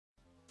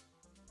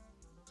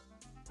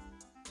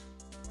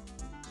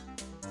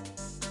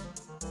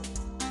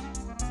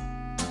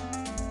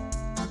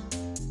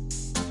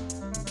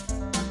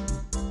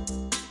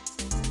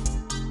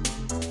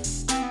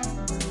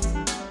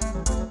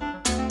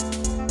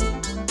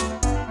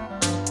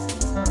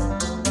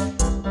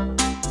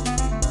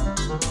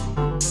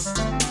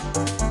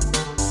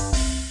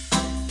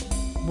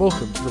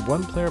Welcome to the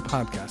One Player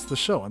Podcast, the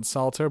show on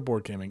solitaire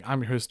board gaming.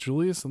 I'm your host,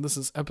 Julius, and this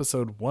is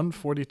episode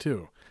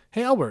 142.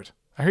 Hey, Albert,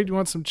 I heard you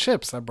want some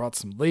chips. I brought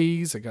some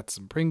Lay's, I got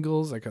some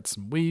Pringles, I got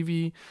some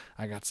Wavy,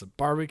 I got some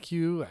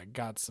barbecue, I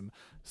got some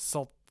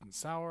salt and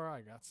sour,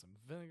 I got some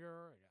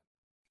vinegar.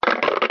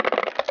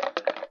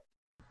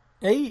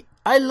 Hey,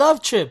 I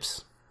love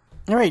chips.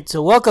 All right,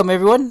 so welcome,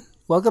 everyone.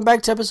 Welcome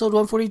back to episode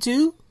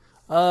 142.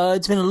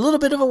 It's been a little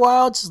bit of a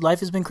while.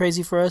 Life has been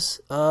crazy for us.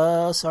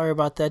 Sorry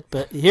about that,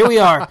 but here we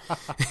are.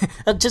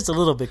 Just a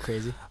little bit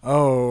crazy.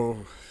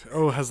 Oh,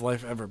 has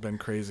life ever been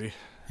crazy?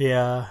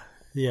 Yeah,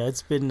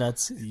 it's been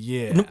nuts.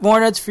 Yeah. More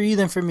nuts for you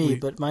than for me,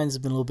 but mine's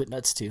been a little bit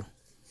nuts too.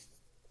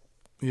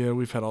 Yeah,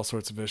 we've had all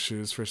sorts of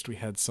issues. First, we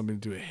had somebody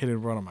do a hit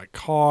and run on my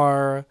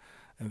car,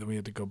 and then we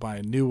had to go buy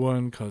a new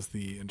one because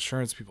the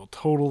insurance people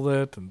totaled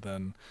it, and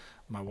then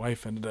my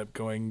wife ended up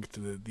going to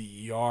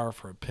the ER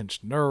for a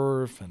pinched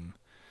nerve, and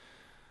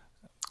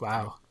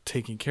wow,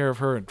 taking care of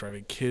her and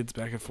driving kids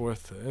back and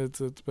forth. It's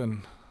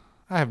been,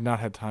 I have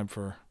not had time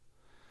for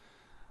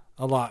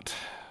a lot.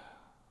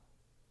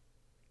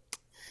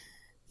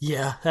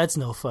 Yeah, that's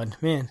no fun,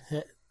 man.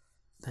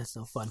 That's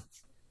no fun.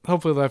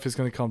 Hopefully life is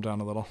going to calm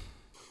down a little.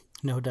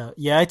 No doubt.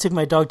 Yeah, I took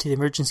my dog to the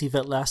emergency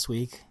vet last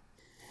week.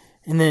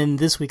 And then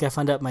this week I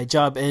found out my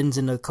job ends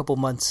in a couple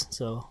months.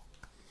 So,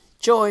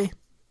 joy.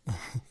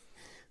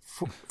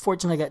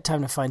 Fortunately, I got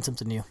time to find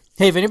something new.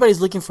 Hey, if anybody's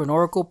looking for an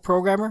Oracle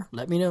programmer,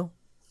 let me know.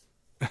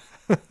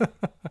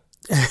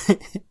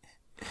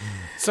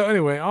 So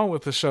anyway, on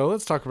with the show.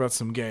 Let's talk about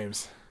some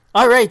games.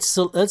 All right,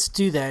 so let's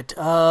do that.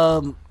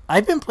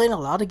 I've been playing a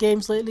lot of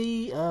games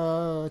lately.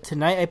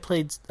 Tonight I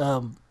played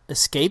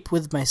Escape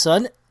with my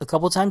son a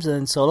couple times and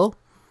then solo.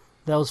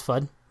 That was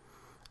fun.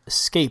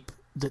 Escape,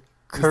 the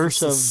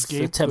Curse of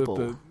the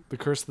Temple. The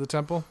Curse of the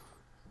Temple?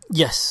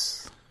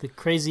 Yes. The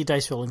crazy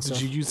dice rolling stuff.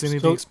 Did you use any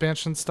of the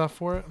expansion stuff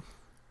for it?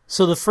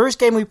 So the first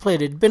game we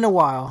played, it had been a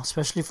while,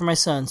 especially for my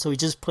son, so we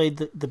just played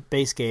the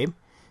base game.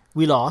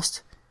 We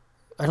lost.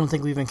 I don't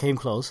think we even came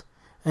close.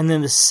 And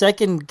then the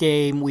second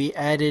game, we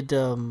added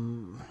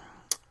the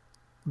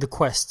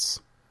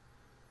quests.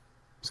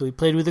 So we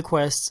played with the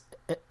quests,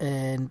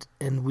 and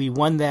we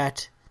won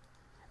that.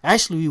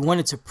 Actually, we won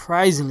it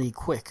surprisingly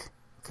quick,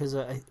 because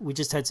we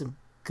just had some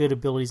good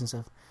abilities and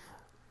stuff.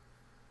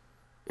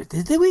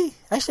 Did we?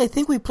 Actually, I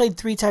think we played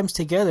 3 times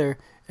together,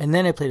 and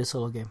then I played a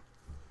solo game.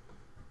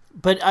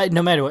 But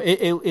no matter what,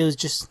 it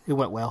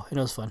went well, and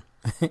it was fun.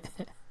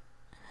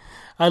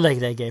 I like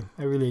that game.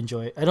 I really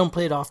enjoy it. I don't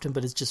play it often,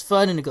 but it's just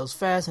fun, and it goes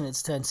fast, and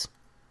it's tense.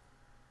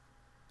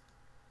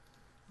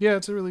 Yeah,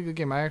 it's a really good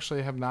game. I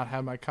actually have not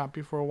had my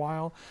copy for a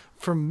while.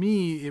 For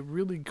me, it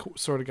really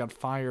sort of got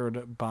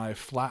fired by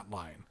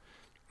Flatline,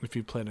 if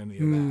you played any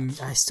of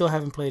that. I still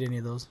haven't played any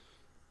of those.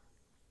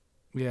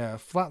 Yeah,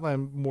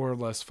 Flatline more or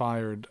less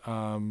fired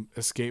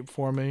Escape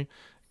for me,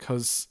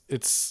 because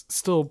it's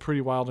still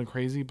pretty wild and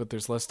crazy, but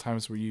there's less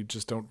times where you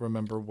just don't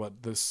remember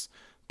what this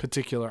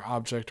particular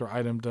object or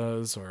item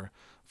does or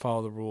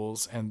follow the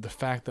rules. And the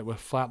fact that with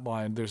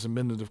Flatline, there's a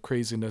minute of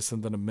craziness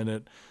and then a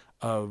minute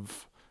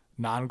of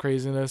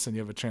non-craziness, and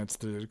you have a chance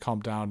to calm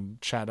down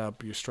and chat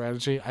up your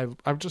strategy.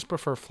 I just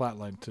prefer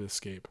Flatline to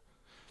Escape.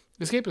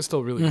 Escape is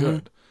still really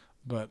good,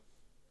 but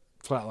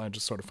Flatline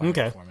just sort of fired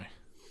it for me.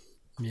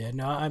 Yeah,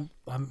 no,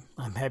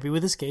 I'm happy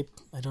with Escape.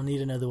 I don't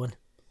need another one.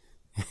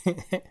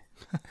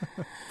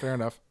 Fair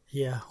enough.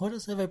 Yeah, what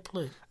else have I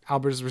played?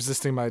 Albert is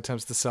resisting my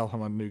attempts to sell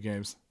him on new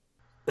games.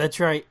 That's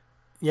right.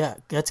 Yeah,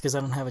 that's because I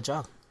don't have a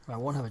job. I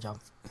won't have a job.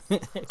 I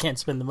can't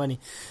spend the money.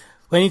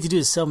 What I need to do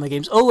is sell my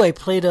games. Oh, I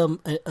played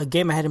a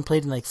game I hadn't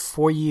played in like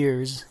 4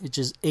 years, which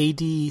is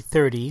AD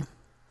 30.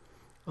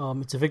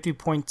 It's a Victory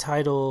Point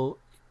title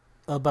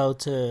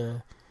about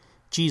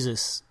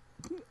Jesus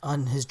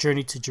on his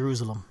journey to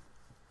Jerusalem.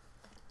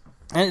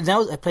 And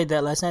I played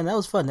that last night, and that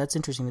was fun. That's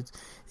interesting.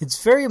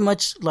 It's very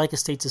much like a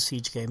States of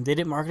Siege game. They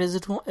didn't market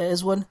it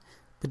as one,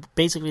 but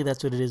basically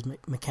that's what it is,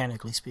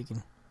 mechanically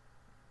speaking.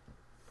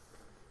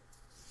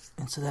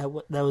 And so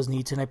that was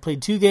neat. And I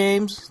played 2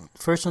 games.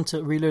 First one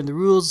to relearn the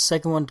rules. The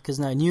second one because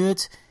now I knew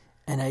it.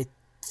 And I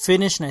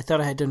finished, and I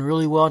thought I had done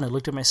really well. And I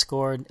looked at my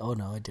score, and oh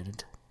no, I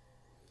didn't.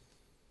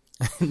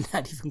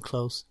 Not even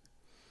close.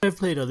 I've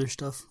played other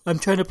stuff. I'm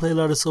trying to play a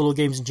lot of solo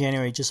games in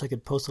January just so I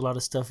could post a lot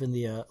of stuff in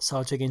the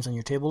Solitaire Games on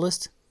Your Table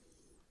list.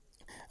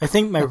 I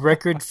think my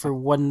record for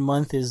 1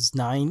 month is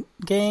 9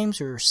 games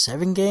or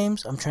 7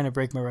 games. I'm trying to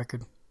break my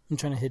record. I'm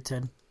trying to hit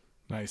 10.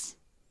 Nice.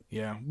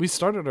 Yeah, we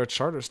started our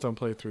Charterstone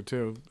playthrough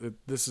too.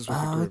 This is with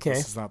the group. Okay.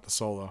 This is not the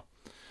solo.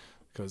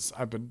 Because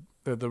I've been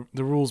the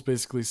rules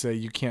basically say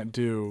you can't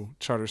do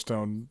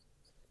Charterstone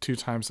 2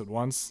 times at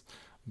once.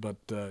 But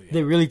yeah.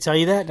 They really tell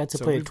you that? Not to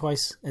play it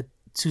twice at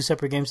 2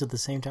 separate games at the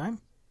same time?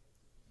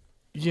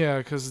 Yeah,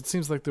 because it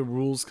seems like the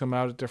rules come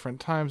out at different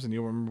times, and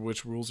you'll remember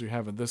which rules you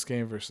have in this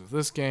game versus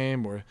this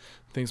game, or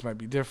things might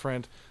be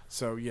different.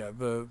 So yeah,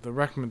 the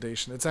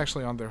recommendation, it's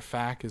actually on their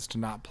FAQ, is to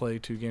not play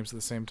 2 games at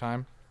the same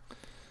time.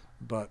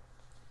 But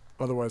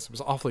otherwise, I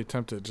was awfully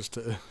tempted just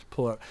to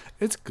pull out.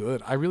 It's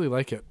good. I really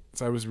like it.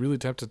 So I was really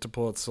tempted to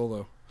pull out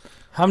solo.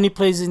 How many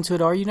plays into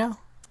it are you now?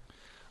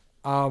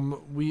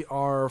 We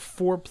are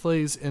 4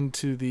 plays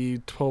into the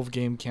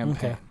 12-game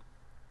campaign. Okay.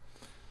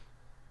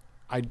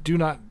 I do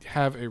not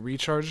have a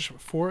recharge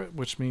for it,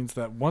 which means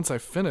that once I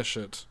finish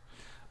it,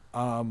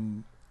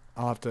 I'll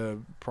have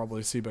to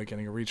probably see about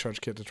getting a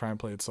recharge kit to try and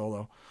play it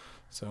solo.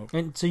 So,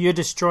 And so you're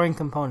destroying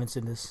components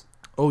in this.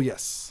 oh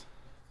yes,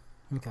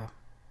 Okay.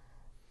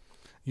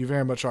 you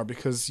very much are,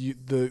 because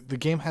the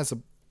game has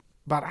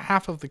about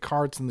half of the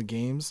cards in the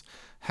games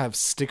have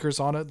stickers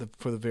on it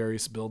for the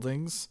various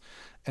buildings,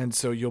 and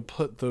so you'll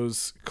put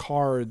those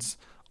cards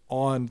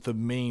on the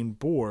main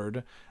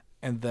board,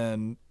 and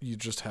then you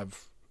just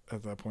have,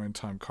 at that point in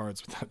time,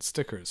 cards without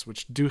stickers,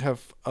 which do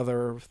have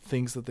other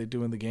things that they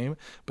do in the game,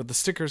 but the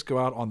stickers go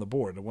out on the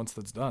board, and once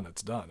that's done,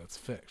 it's done. It's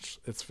fixed.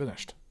 It's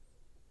finished.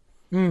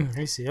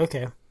 I see.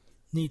 Okay.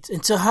 Neat.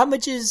 And so how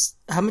much is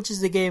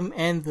the game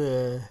and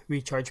the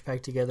recharge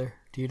pack together?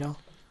 Do you know?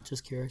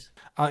 Just curious.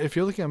 If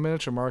you're looking at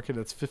Miniature Market,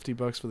 it's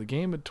 $50 for the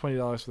game and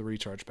 $20 for the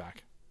recharge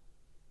pack.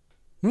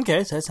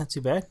 Okay, so that's not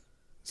too bad.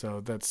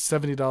 So that's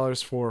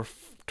 $70 for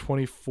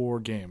 24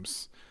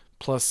 games,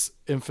 plus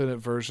infinite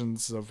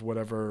versions of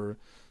whatever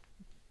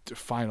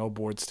final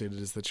board state it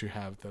is that you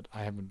have, that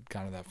I haven't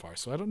gotten that far.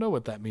 So I don't know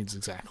what that means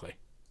exactly.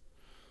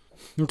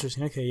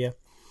 Interesting. Okay, yeah.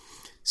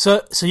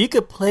 So you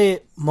could play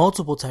it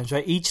multiple times,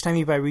 right? Each time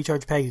you buy a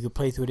recharge pack, you could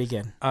play through it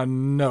again.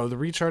 No, the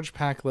recharge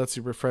pack lets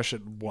you refresh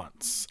it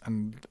once.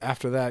 And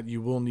after that,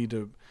 you will need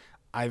to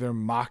either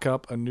mock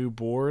up a new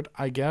board,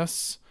 I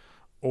guess,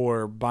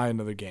 or buy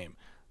another game.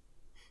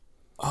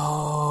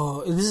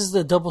 Oh, this is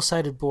the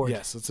double-sided board.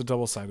 Yes, it's a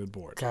double-sided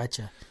board.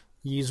 Gotcha.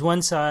 You use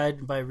one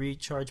side, buy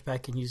recharge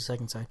pack, and use the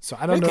second side. So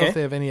I don't know if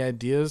they have any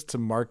ideas to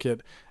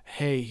market,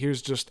 hey,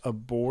 here's just a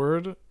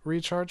board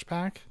recharge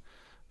pack,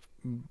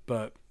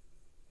 but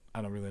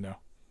I don't really know.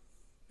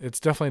 It's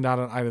definitely not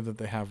an item that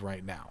they have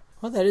right now.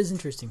 Well, that is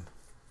interesting.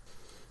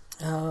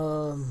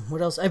 What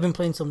else? I've been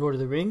playing some Lord of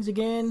the Rings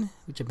again,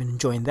 which I've been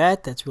enjoying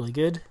that. That's really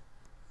good.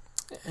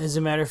 As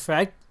a matter of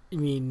fact, I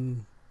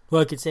mean,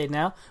 well, I could say it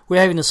now. We're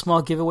having a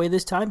small giveaway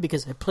this time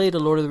because I played a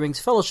Lord of the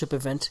Rings Fellowship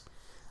event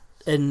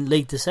in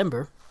late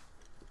December.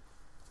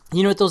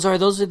 You know what those are?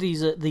 Those are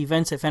the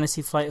events that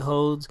Fantasy Flight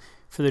holds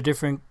for the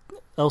different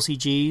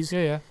LCGs.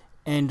 Yeah.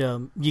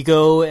 And you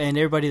go, and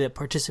everybody that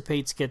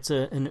participates gets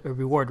a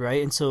reward,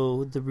 right? And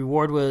so the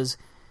reward was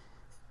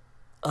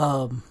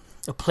a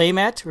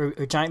playmat,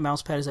 or giant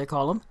mouse pad, as I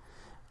call them,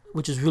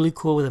 which is really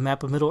cool, with a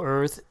map of Middle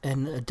Earth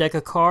and a deck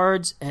of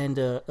cards and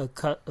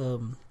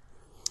an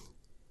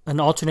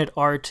alternate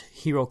art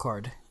hero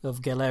card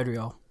of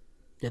Galadriel.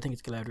 Yeah, I think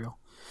it's Galadriel.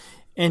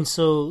 And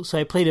so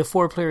I played a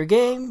 4-player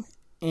game,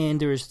 and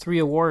there was 3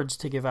 awards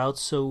to give out.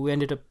 So we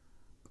ended up,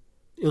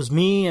 it was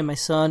me and my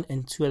son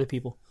and 2 other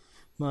people.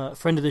 A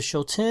friend of the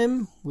show,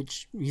 Tim,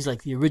 which he's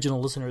like the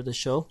original listener of the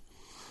show,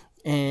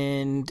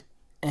 and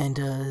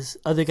this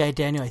other guy,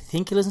 Daniel. I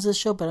think he listens to the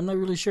show, but I'm not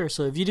really sure.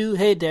 So if you do,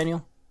 hey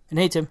Daniel, and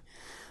hey Tim.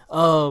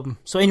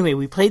 So anyway,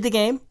 we played the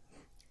game.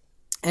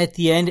 At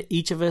the end,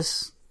 each of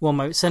us, well,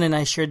 my son and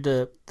I shared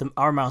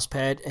our mouse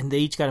pad, and they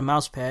each got a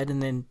mouse pad,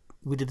 and then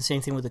we did the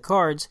same thing with the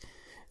cards.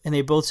 And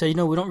they both said,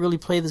 we don't really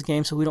play this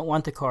game, so we don't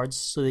want the cards.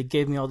 So they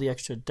gave me all the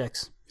extra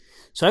decks.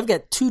 So I've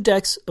got 2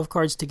 decks of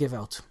cards to give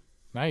out.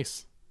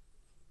 Nice.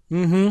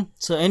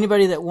 So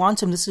anybody that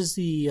wants them, this is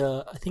the,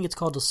 I think it's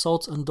called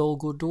Assault on Dol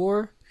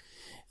Guldur.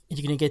 And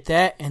you're going to get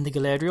that and the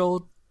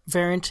Galadriel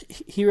variant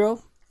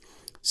hero.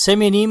 Send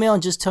me an email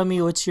and just tell me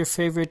what's your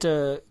favorite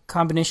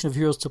combination of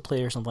heroes to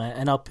play or something like that,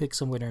 and I'll pick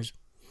some winners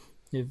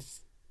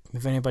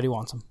if anybody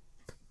wants them.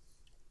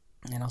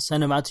 And I'll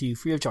send them out to you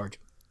free of charge.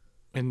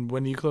 And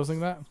when are you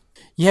closing that?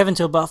 You have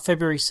until about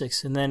February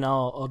 6th, and then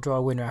I'll draw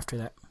a winner after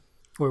that.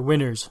 Or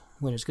winners,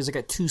 because I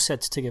got 2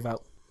 sets to give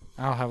out.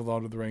 I'll have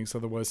Lord of the Rings.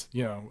 Otherwise,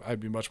 I'd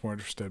be much more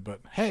interested.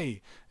 But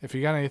hey, if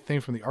you got anything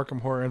from the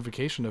Arkham Horror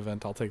Invocation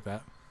event, I'll take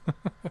that.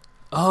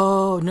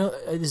 Oh, no.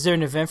 Is there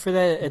an event for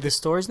that at the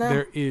stores now?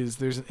 There is.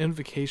 There's an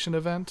Invocation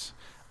event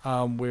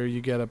where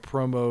you get a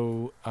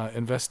promo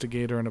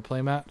investigator and a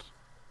playmat.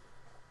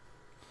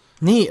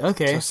 Neat,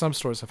 okay. So some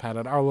stores have had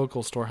it. Our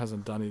local store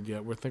hasn't done it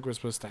yet. We think we're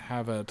supposed to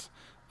have it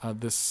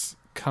this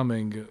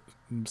coming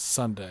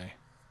Sunday.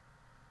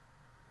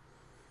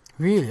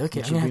 Really? Okay.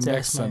 Which will be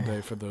next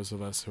Sunday for those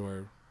of us who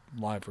are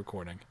live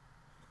recording.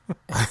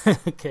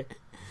 Okay.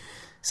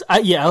 So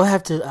I'll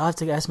have to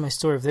ask my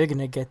store if they're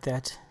gonna get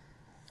that.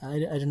 I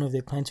don't know if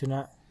they plan to or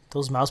not.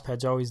 Those mouse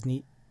pads are always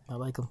neat. I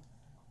like them.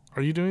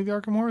 Are you doing the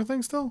Arkham Horror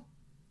thing still?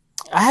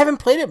 I haven't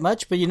played it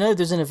much, but if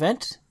there's an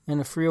event and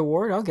a free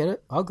award, I'll get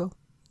it. I'll go.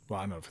 Well,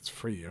 I don't know if it's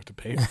free. You have to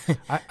pay.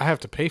 I have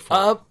to pay for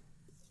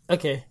it.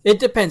 Okay. It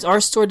depends. Our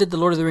store did the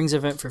Lord of the Rings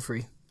event for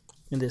free.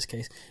 In this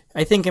case,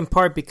 I think in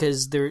part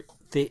because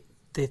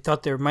they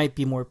thought there might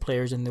be more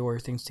players and there were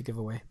things to give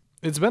away.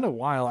 It's been a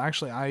while.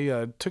 Actually,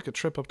 I took a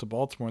trip up to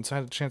Baltimore, and so I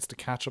had a chance to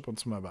catch up on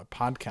some of my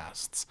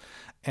podcasts.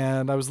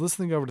 And I was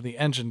listening over to the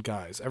Engine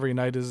Guys. Every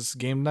night is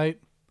game night.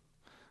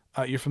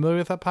 You're familiar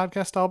with that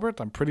podcast, Albert?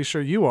 I'm pretty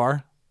sure you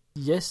are.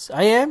 Yes,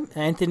 I am.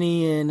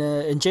 Anthony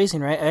and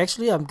Jason, right?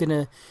 Actually, I'm going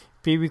to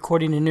be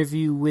recording an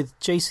interview with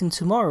Jason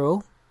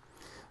tomorrow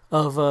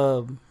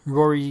of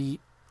Rory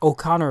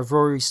O'Connor of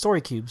Rory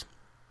Story Cubes.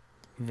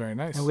 Very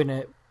nice. And we're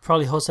going to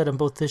probably host that on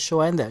both this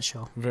show and that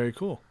show. Very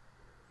cool.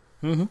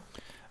 Mm-hmm.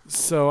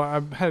 So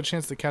I've had a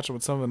chance to catch up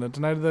with some of them.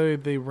 Tonight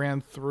they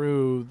ran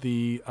through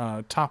the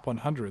top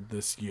 100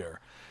 this year.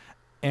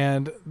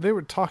 And they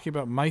were talking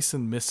about Mice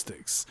and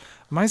Mystics.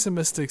 Mice and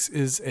Mystics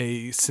is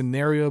a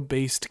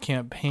scenario-based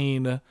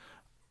campaign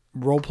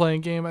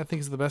role-playing game, I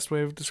think is the best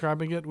way of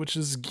describing it, which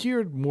is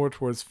geared more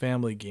towards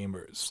family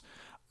gamers.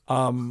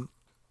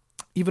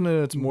 Even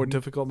in its more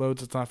difficult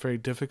modes, it's not very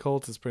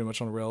difficult. It's pretty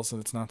much on rails, and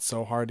it's not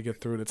so hard to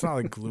get through it. It's not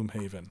like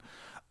Gloomhaven.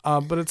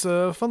 But it's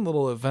a fun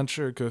little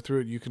adventure. Go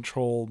through it. You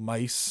control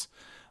mice,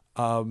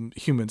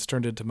 humans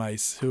turned into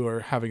mice who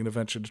are having an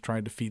adventure to try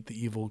and defeat the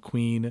evil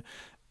queen.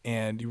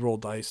 And you roll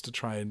dice to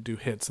try and do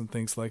hits and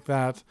things like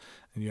that.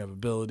 And you have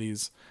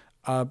abilities.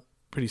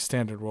 Pretty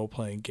standard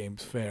role-playing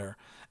games fare.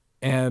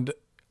 And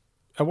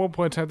at one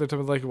point in time, they're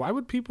like, why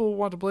would people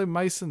want to play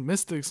Mice and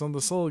Mystics on the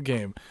solo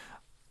game?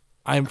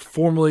 I'm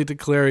formally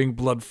declaring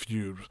Blood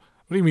Feud. What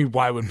do you mean,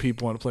 why would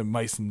people want to play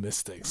Mice and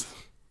Mystics?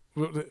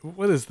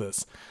 What is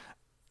this?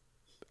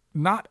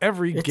 Not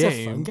every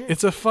game.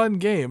 It's a fun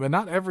game, and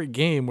not every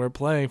game we're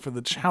playing for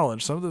the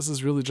challenge. Some of this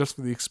is really just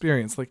for the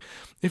experience. Like,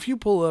 if you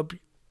pull up,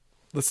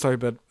 let's talk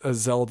about a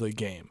Zelda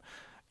game,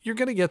 you're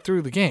going to get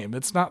through the game.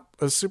 It's not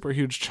a super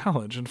huge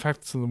challenge. In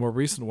fact, some of the more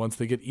recent ones,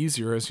 they get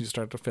easier as you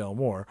start to fail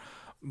more.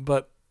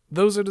 But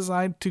those are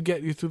designed to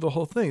get you through the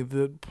whole thing.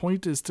 The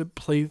point is to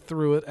play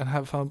through it and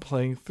have fun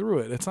playing through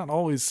it. It's not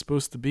always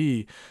supposed to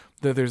be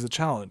that there's a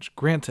challenge.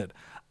 Granted,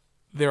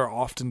 there are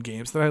often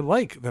games that I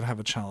like that have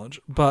a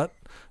challenge, but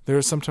there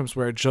are sometimes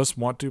where I just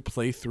want to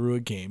play through a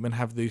game and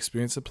have the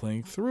experience of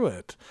playing through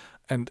it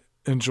and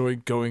enjoy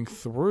going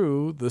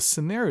through the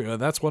scenario.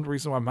 That's one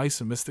reason why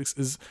Mice and Mystics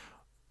is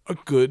a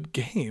good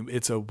game.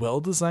 It's a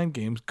well-designed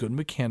game, good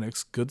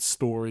mechanics, good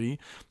story.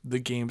 The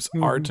game's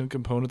art and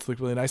components look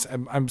really nice.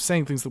 I'm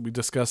saying things that we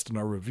discussed in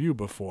our review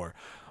before,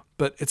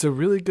 but it's a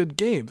really good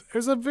game.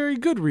 There's a very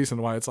good reason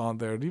why it's on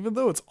there. And even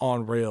though it's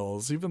on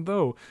rails, even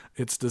though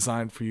it's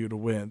designed for you to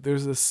win,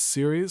 there's a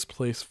serious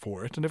place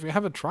for it. And if you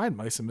haven't tried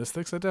Mice and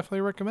Mystics, I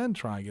definitely recommend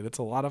trying it. It's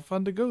a lot of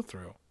fun to go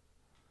through.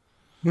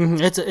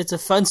 It's a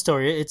fun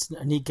story. It's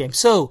a neat game.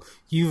 So,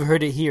 you've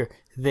heard it here.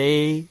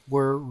 They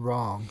were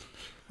wrong.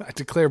 I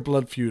declare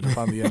Blood Feud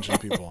upon the engine,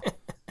 people.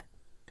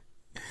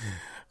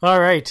 All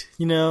right.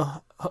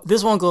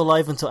 This won't go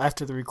live until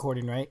after the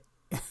recording, right?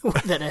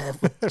 That I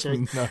have with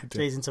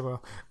Jason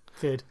tomorrow.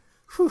 Good.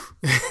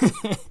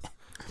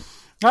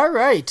 All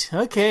right.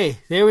 Okay.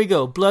 There we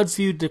go. Blood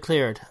Feud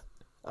declared.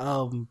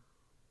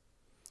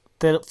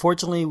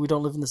 Fortunately, we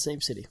don't live in the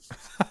same city.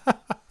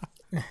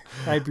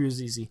 I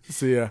bruise easy.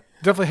 So yeah,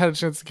 definitely had a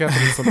chance to catch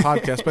up on some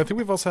podcasts, but I think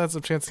we've also had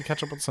some chance to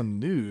catch up on some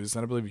news,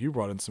 and I believe you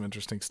brought in some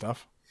interesting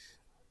stuff.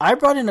 I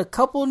brought in a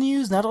couple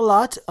news, not a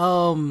lot.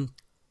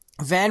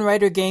 Van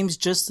Ryder Games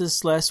just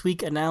this last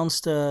week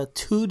announced 2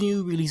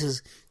 new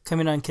releases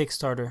coming on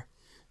Kickstarter.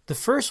 The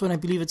first one, I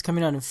believe it's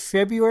coming out in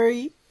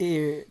February,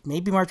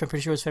 maybe March, I'm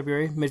pretty sure it's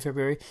February,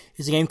 mid-February,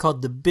 is a game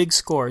called The Big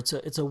Score. It's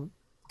a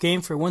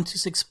game for 1 to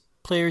 6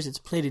 players. It's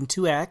played in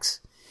 2 acts.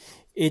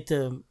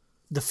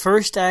 The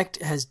first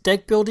act has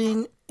deck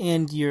building,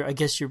 and you're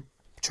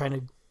trying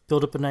to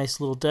build up a nice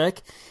little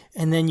deck.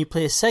 And then you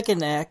play a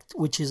second act,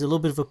 which is a little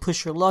bit of a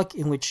push your luck,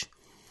 in which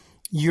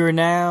you're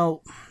now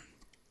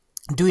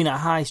doing a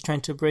heist, trying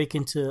to break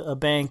into a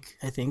bank,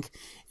 I think,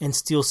 and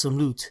steal some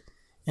loot.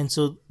 And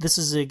so this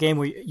is a game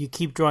where you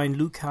keep drawing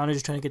loot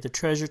counters, trying to get the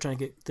treasure, trying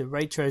to get the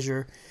right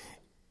treasure.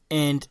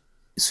 And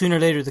sooner or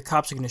later, the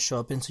cops are going to show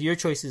up. And so your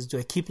choice is, do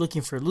I keep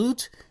looking for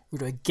loot, or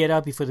do I get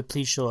out before the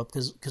police show up?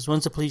 Because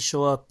once the police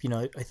show up,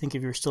 I think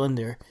if you're still in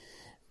there,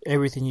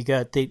 everything you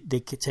got, they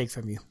could take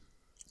from you.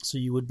 So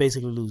you would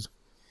basically lose.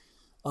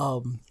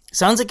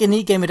 Sounds like a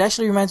neat game. It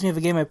actually reminds me of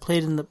a game I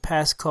played in the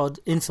past called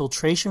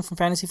Infiltration from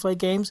Fantasy Flight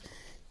Games.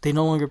 They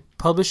no longer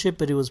publish it,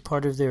 but it was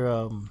part of their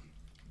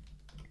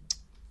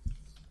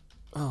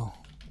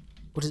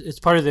it's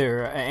part of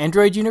their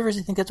Android universe.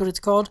 I think that's what it's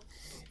called.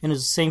 And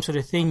it's the same sort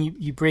of thing.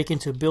 You break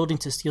into a building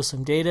to steal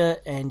some data,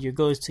 and your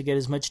goal is to get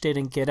as much data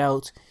and get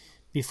out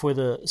before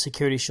the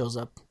security shows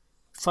up.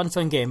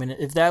 Fun game. And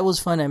if that was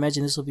fun, I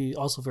imagine this will be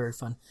also very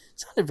fun.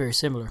 It sounded very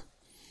similar.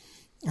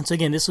 And so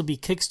again, this will be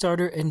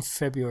Kickstarter in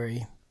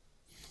February.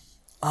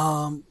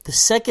 The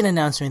second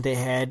announcement they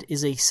had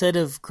is a set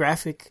of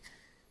graphic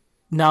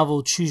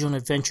novel choose-your-own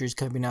adventures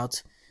coming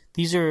out.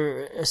 These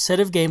are a set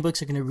of game books.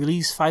 They're going to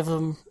release 5 of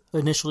them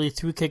initially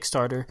through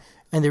Kickstarter.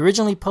 And they're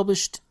originally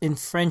published in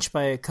French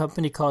by a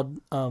company called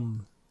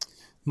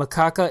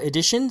Macaca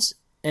Editions.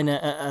 And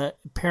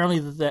apparently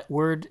that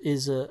word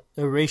is a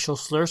racial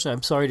slur, so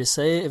I'm sorry to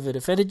say if it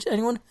offended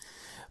anyone.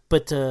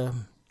 But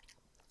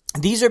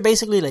these are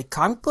basically like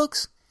comic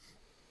books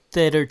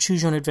that are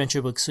choose-your-own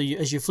adventure books. So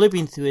as you're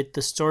flipping through it,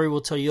 the story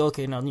will tell you,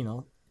 okay,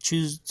 now,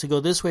 choose to go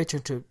this way,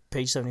 turn to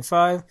page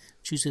 75.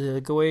 Choose to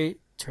go away,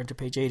 turn to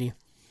page 80.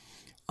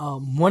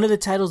 One of the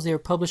titles they're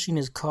publishing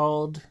is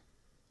called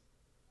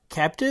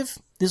Captive.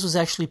 This was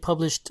actually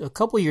published a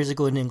couple years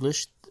ago in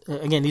English.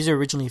 Again, these are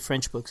originally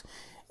French books,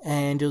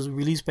 and it was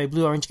released by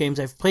Blue Orange Games.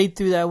 I've played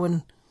through that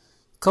one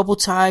a couple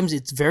times.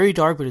 It's very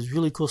dark, but it's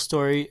really cool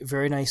story,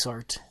 very nice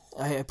art.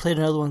 I played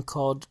another one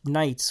called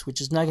Knights,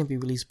 which is not going to be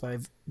released by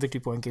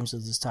Victory Point Games at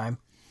this time,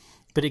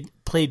 but it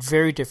played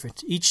very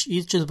different. Each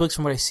of the books,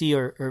 from what I see,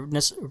 are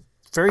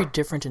very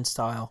different in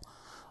style,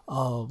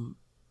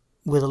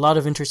 with a lot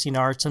of interesting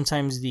art.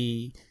 Sometimes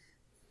you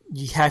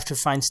have to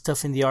find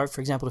stuff in the art, for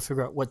example, to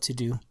figure out what to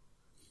do.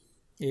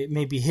 It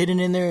may be hidden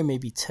in there, it may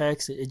be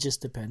text, it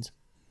just depends.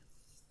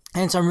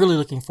 And so I'm really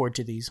looking forward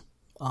to these.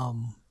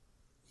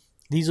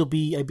 These will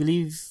be, I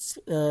believe,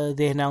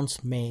 they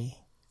announced May.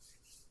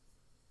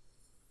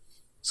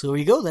 So there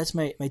you go. That's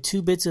my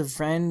 2 bits of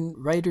Van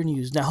Ryder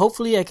news. Now,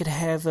 hopefully, I could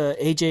have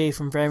AJ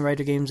from Van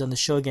Ryder Games on the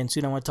show again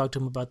soon. I want to talk to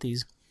him about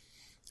these.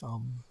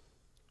 So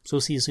we'll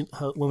see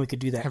when we could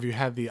do that. Have you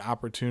had the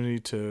opportunity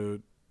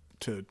to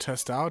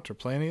test out or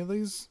play any of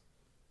these?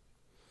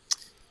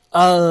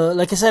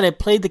 Like I said, I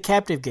played the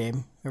Captive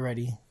game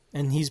already,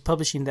 and he's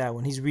publishing that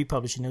one. He's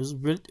republishing. It was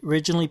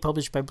originally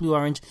published by Blue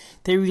Orange.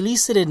 They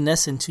released it in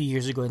Nessun 2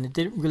 years ago, and it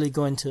didn't really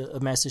go into a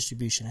mass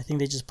distribution. I think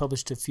they just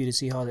published a few to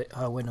see how it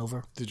went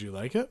over. Did you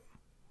like it?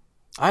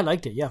 I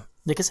liked it, yeah.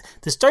 Because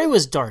the story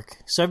was dark,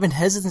 so I've been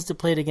hesitant to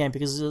play it again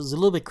because it was a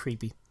little bit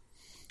creepy.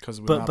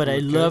 But I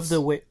love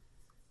the way.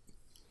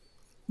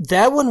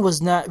 That one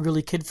was not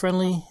really kid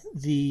friendly.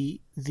 The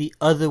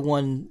other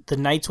one, the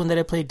Knights one that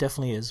I played,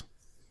 definitely is.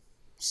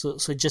 So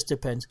it just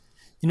depends.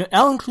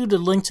 I'll include a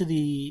link to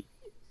the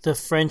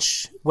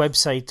French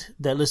website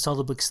that lists all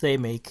the books they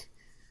make.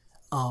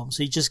 So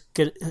you just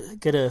get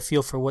a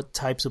feel for what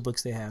types of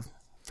books they have.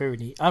 Very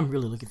neat. I'm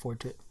really looking forward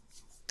to it.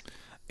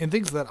 And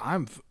things that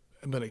I've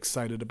been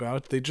excited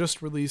about. They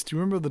just released. Do you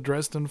remember the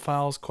Dresden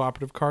Files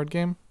cooperative card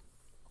game?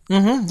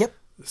 Mm-hmm. Yep.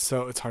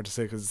 So it's hard to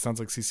say because it sounds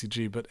like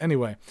CCG, but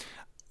anyway.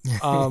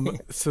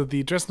 So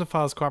the Dresden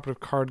Files cooperative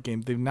card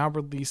game, they've now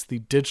released the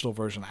digital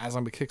version. As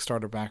I'm a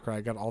Kickstarter backer, I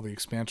got all the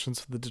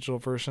expansions for the digital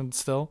version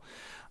still.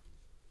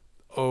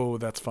 Oh,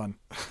 that's fun.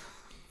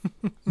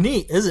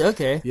 Neat. Is it?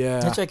 Okay.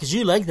 Yeah. That's right, because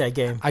you like that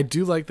game. I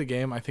do like the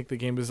game. I think the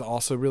game is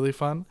also really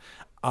fun.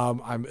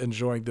 I'm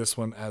enjoying this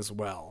one as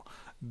well.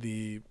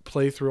 The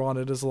playthrough on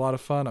it is a lot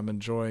of fun. I'm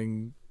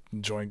enjoying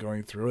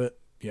going through it.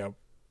 Yeah,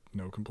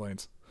 no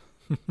complaints.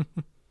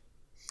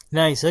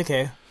 Nice.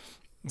 Okay.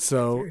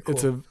 So cool.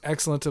 It's an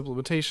excellent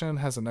implementation,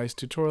 has a nice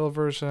tutorial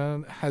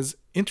version, has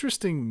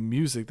interesting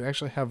music. They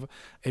actually have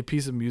a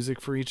piece of music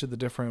for each of the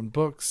different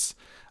books.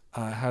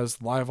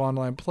 Has live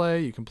online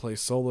play. You can play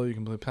solo. You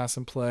can play pass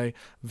and play.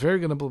 Very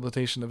good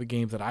implementation of a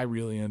game that I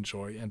really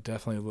enjoy and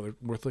definitely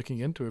worth looking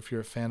into if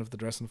you're a fan of the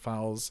Dresden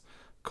Files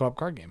co-op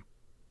card game.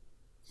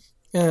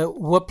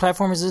 What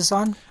platform is this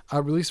on?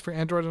 Released for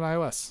Android and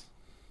iOS.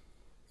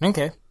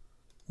 Okay.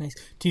 Nice.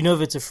 Do you know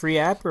if it's a free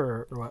app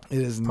or what?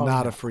 It is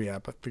not a free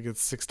app. I think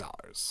it's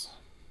 $6.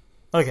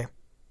 Okay.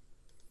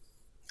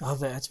 Oh,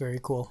 that's very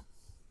cool.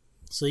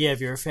 So yeah, if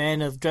you're a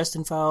fan of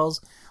Dresden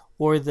Files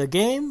or the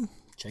game,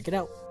 check it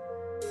out.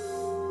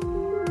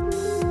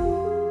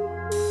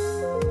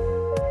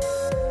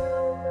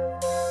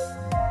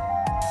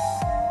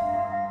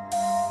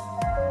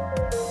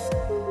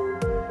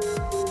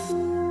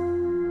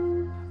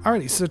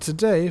 Alrighty, so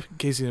today, in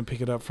case you didn't pick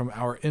it up from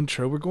our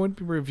intro, we're going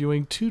to be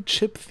reviewing 2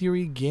 Chip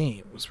Theory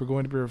games. We're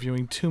going to be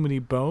reviewing Too Many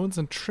Bones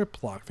and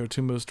Triplock, their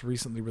 2 most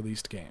recently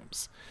released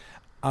games.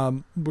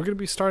 We're going to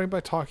be starting by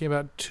talking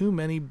about Too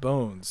Many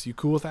Bones. You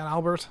cool with that,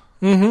 Albert?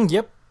 Mm-hmm,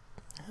 yep.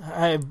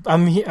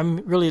 I'm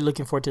really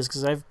looking forward to this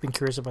because I've been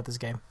curious about this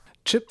game.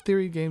 Chip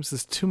Theory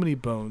Games' Too Many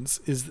Bones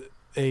is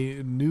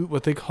a new,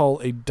 what they call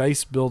a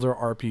dice builder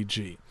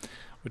RPG,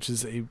 which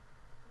is a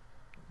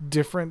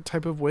different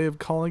type of way of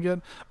calling it,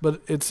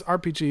 but it's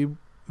RPG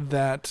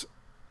that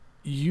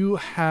you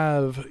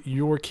have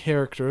your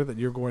character that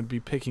you're going to be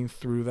picking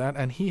through that,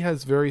 and he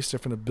has various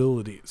different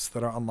abilities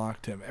that are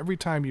unlocked to him. Every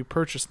time you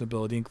purchase an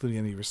ability, including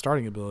any of your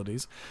starting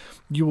abilities,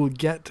 you will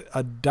get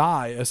a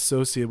die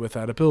associated with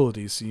that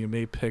ability. So you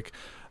may pick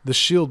the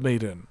Shield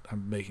Maiden.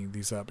 I'm making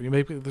these up. You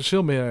may pick the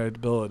Shield Maiden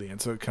ability, and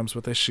so it comes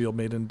with a Shield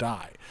Maiden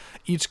die.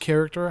 Each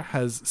character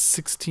has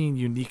 16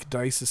 unique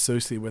dice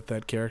associated with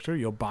that character.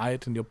 You'll buy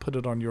it and you'll put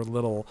it on your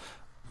little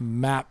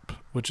map,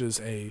 which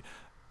is a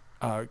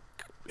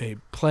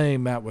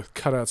playing map with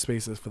cutout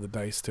spaces for the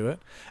dice to it.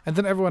 And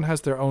then everyone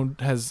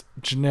has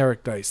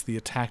generic dice, the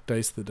attack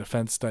dice, the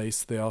defense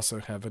dice. They also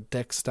have a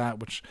dex stat,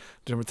 which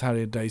determines how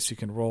many dice you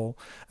can roll.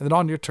 And then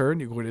on your turn,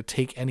 you're going to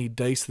take any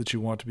dice that you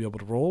want to be able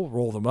to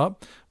roll them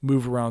up,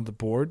 move around the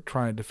board,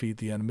 try and defeat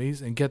the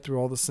enemies, and get through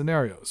all the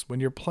scenarios.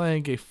 When you're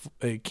playing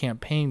a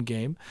campaign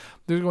game,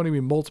 there's going to be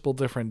multiple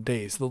different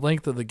days. The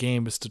length of the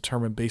game is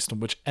determined based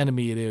on which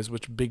enemy it is,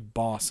 which big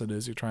boss it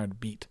is you're trying to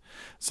beat.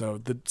 So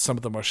some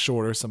of them are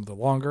shorter, some of them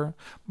longer.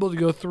 But you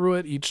go through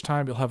it, each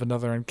time you'll have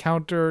another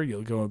encounter,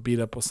 you'll go and beat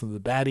up with some of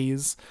the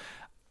baddies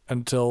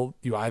until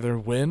you either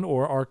win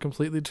or are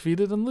completely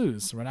defeated and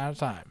lose, run out of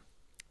time.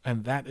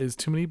 And that is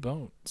Too Many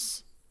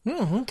Bones.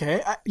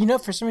 Okay.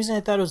 For some reason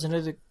I thought it was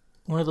another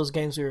one of those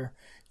games where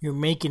you're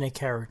making a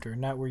character,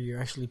 not where you're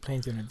actually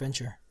playing through an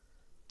adventure.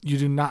 You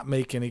do not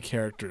make any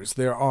characters.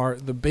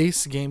 The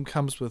base game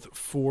comes with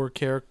 4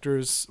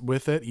 characters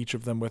with it, each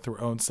of them with their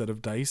own set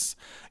of dice.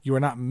 You are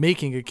not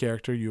making a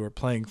character, you are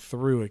playing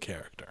through a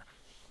character.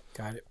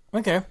 Got it.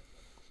 Okay.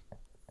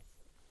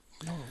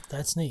 Oh,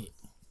 that's neat.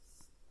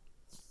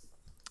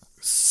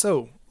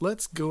 So,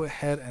 let's go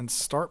ahead and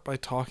start by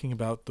talking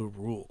about the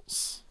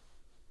rules.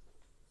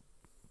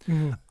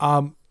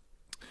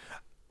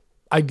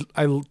 I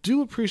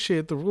do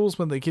appreciate the rules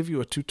when they give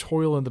you a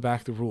tutorial in the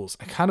back of the rules.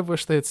 I kind of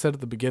wish they had said at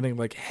the beginning,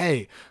 like,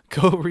 hey,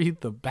 go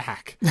read the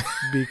back,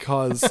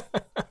 because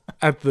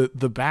at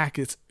the back,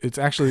 it's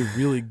actually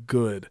really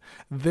good.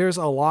 There's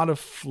a lot of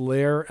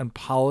flair and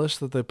polish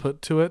that they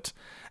put to it,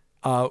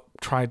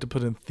 trying to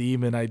put in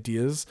theme and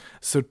ideas.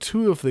 So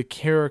 2 of the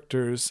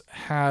characters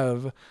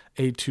have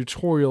a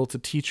tutorial to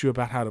teach you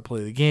about how to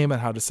play the game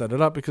and how to set it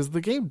up, because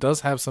the game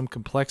does have some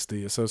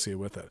complexity associated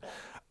with it.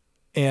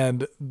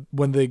 And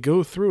when they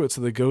go through it,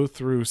 so they go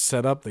through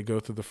setup, they go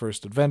through the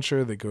first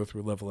adventure, they go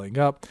through leveling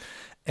up,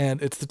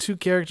 and it's the 2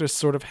 characters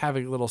sort of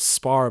having a little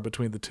spar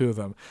between the 2 of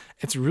them.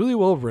 It's really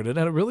well written,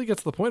 and it really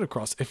gets the point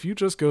across. If you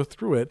just go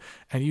through it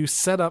and you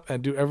set up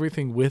and do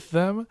everything with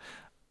them,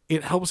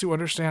 it helps you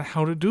understand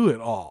how to do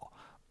it all.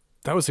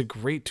 That was a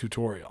great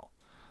tutorial.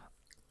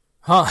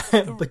 Huh,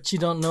 but you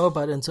don't know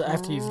about it until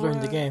after you've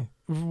learned the game.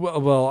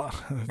 Well,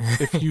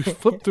 if you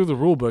flip through the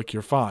rule book,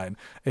 you're fine.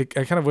 I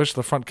kind of wish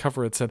the front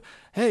cover had said,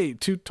 hey,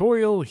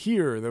 tutorial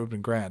here. That would have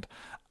been grand.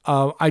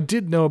 I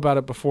did know about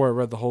it before I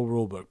read the whole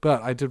rule book,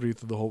 but I did read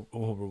through the whole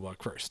rule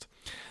book first.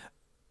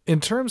 In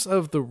terms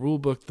of the rule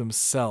book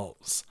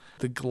themselves,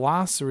 the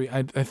glossary,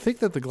 I think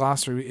that the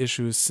glossary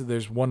issues,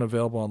 there's one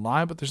available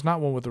online, but there's not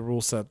one with the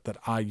rule set that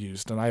I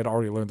used, and I had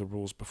already learned the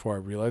rules before I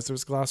realized there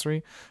was a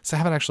glossary, so I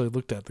haven't actually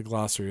looked at the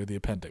glossary or the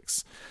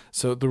appendix.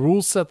 So the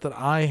rule set that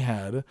I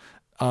had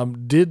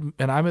and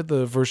I'm at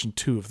the version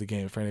 2 of the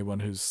game for anyone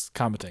who's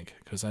commenting,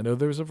 because I know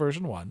there's a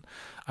version 1.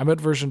 I'm at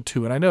version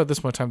 2, and I know at this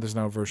point in time there's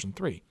now a version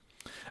 3.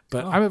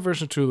 But I'm at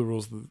version 2 of the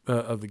rules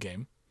of the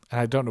game, and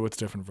I don't know what's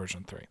different in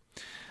version 3.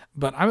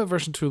 But I'm at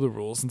version 2 of the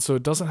rules, and so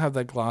it doesn't have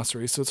that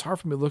glossary, so it's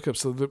hard for me to look up.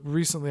 So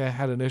recently I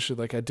had an issue,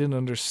 like I didn't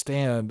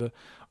understand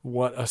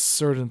what a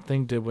certain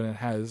thing did when it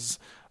has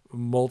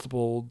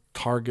multiple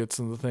targets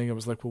and the thing. I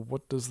was like, well,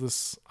 what does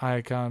this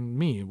icon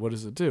mean? What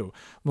does it do?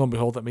 Lo and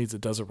behold, that means it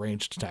does a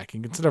ranged attack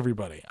against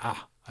everybody.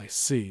 Ah, I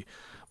see.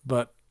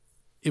 But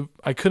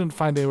I couldn't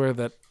find anywhere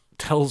that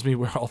tells me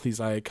where all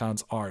these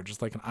icons are,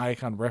 just like an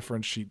icon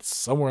reference sheet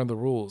somewhere in the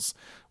rules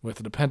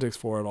with an appendix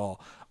for it all,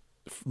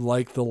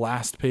 like the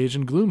last page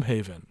in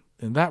Gloomhaven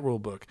in that rule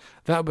book.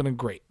 That would have been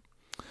great.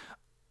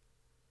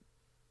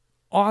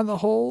 On the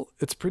whole,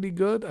 it's pretty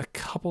good. A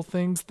couple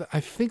things that I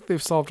think they've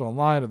solved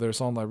online, or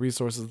there's online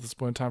resources at this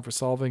point in time for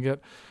solving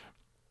it.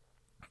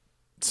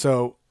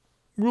 So,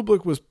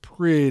 rulebook was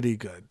pretty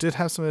good. Did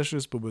have some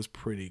issues, but was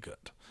pretty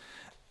good.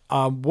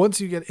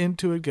 Once you get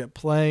into it, get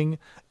playing,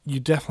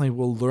 you definitely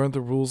will learn the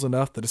rules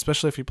enough that,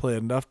 especially if you play it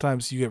enough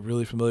times, you get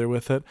really familiar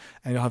with it,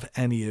 and you'll have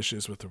any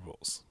issues with the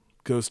rules.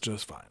 Goes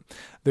just fine.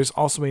 There's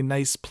also a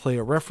nice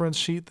player reference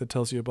sheet that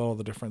tells you about all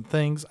the different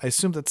things. I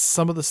assume that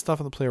some of the stuff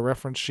in the player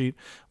reference sheet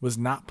was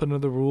not put into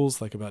the rules,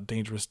 like about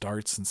dangerous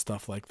darts and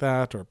stuff like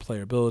that, or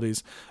player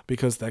abilities,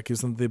 because that gives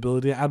them the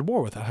ability to add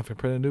more without having to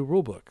print a new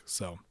rule book.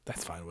 So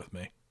that's fine with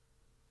me.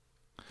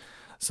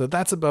 So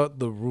that's about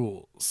the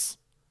rules.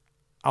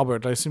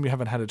 Albert, I assume you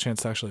haven't had a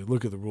chance to actually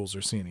look at the rules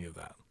or see any of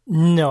that.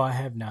 No, I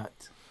have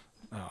not.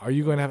 Are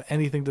you going to have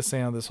anything to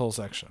say on this whole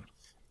section?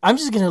 I'm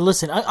just going to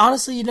listen.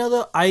 Honestly,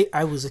 though,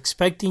 I was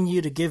expecting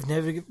you to give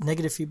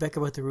negative feedback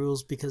about the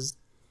rules because,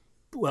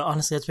 well,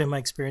 honestly, that's been my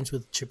experience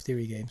with chip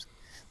theory games.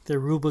 Their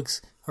rule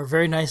books are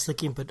very nice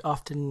looking, but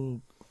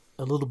often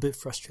a little bit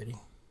frustrating.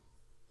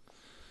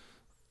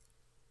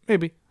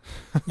 Maybe.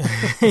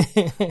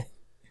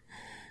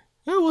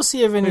 We'll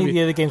see if any of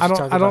the other games.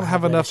 I don't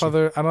have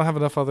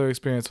enough other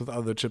experience with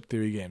other chip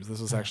theory games. This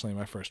was actually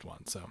my first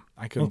one, so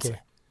I couldn't say.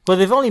 Well,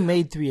 they've only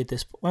made 3 at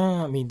this point.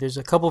 Well, I mean, there's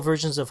a couple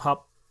versions of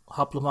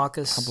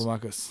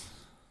Hoplomachus.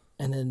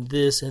 And then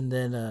this, and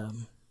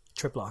then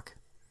Triplock.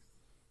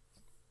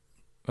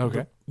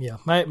 Okay. Yeah,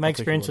 my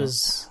experience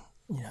was,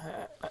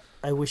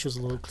 I wish it was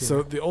a little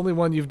clearer. So the only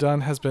one you've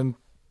done has been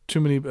too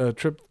many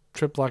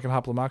Triplock and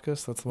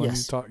Hoplomachus. That's the one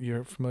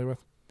you're familiar with?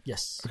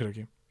 Yes.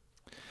 Okay.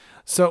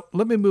 So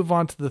let me move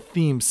on to the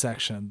theme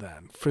section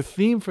then. For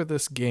theme for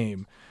this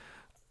game,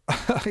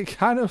 I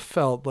kind of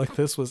felt like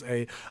this was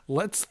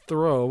let's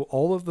throw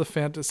all of the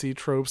fantasy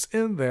tropes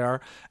in there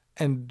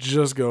and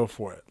just go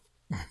for it.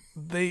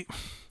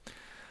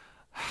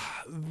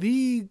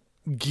 The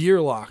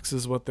gear locks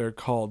is what they're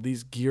called.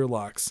 These gear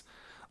locks.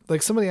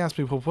 Like somebody asked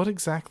me, well, what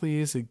exactly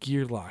is a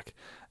gear lock?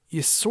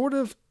 You sort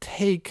of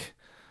take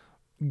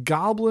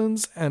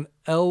goblins and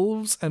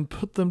elves and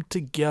put them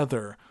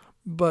together.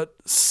 But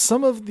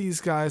some of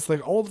these guys,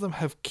 like all of them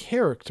have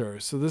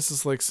character. So this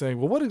is like saying,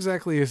 well, what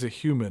exactly is a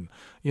human?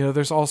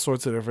 There's all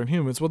sorts of different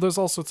humans. Well, there's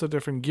all sorts of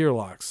different gear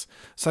locks.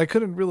 So I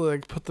couldn't really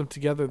put them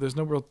together. There's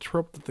no real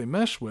trope that they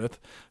mesh with.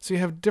 So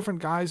you have different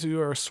guys who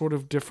are sort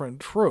of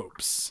different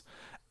tropes.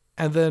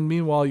 And then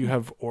meanwhile you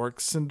have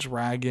orcs and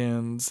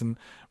dragons, and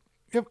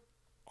you have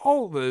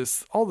all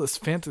this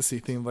fantasy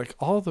theme. Like,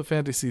 all the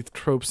fantasy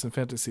tropes and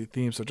fantasy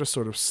themes are just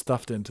sort of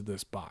stuffed into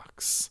this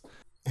box.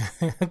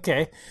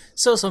 Okay,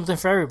 so something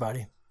for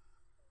everybody.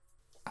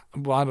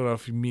 Well, I don't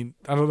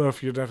know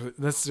if you're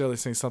necessarily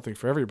saying something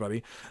for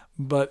everybody,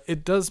 but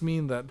it does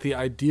mean that the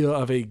idea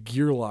of a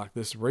Gearlock,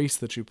 this race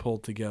that you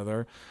pulled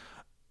together,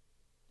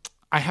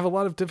 I have a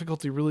lot of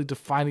difficulty really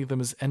defining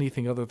them as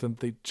anything other than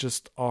they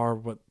just are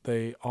what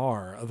they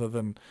are, other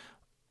than,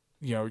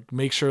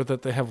 make sure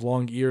that they have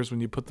long ears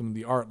when you put them in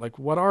the art. Like,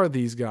 what are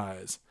these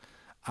guys?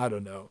 I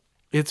don't know.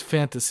 It's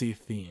fantasy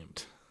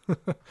themed.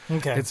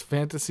 Okay. It's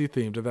fantasy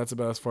themed, and that's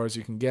about as far as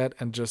you can get.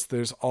 And just,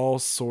 there's all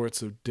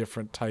sorts of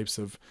different types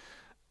of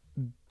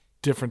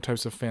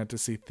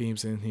fantasy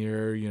themes in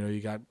here. You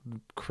got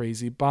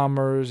crazy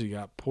bombers, you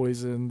got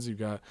poisons, you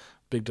got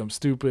big dumb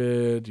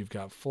stupid, you've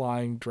got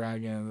flying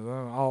dragons,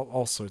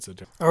 all sorts of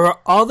different. Are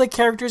all the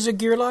characters are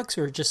Gearlocks,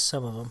 or just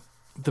some of them?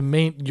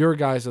 Your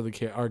guys are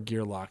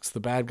Gearlocks. The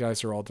bad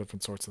guys are all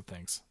different sorts of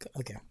things.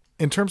 Okay.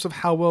 In terms of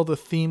how well the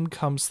theme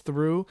comes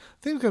through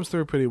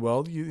pretty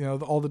well.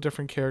 All the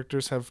different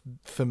characters have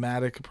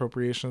thematic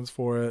appropriations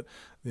for it.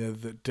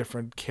 The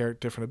different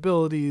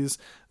abilities,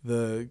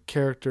 the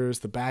characters,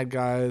 the bad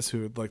guys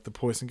who, like, the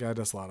poison guy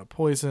does a lot of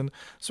poison.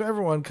 So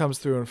everyone comes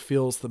through and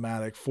feels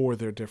thematic for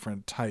their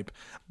different type.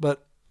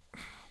 But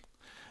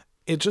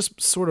it just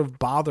sort of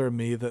bothered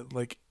me that,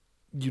 like,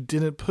 you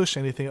didn't push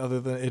anything other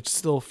than it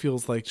still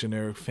feels like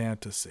generic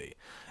fantasy.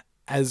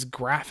 As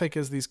graphic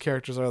as these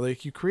characters are,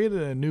 like, you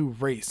created a new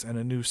race and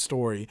a new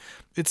story,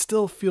 it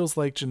still feels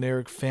like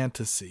generic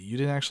fantasy. You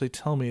didn't actually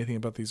tell me anything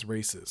about these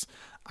races.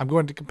 I'm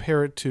going to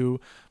compare it to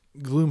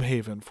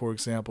Gloomhaven, for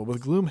example.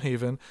 With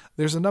Gloomhaven,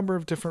 there's a number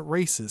of different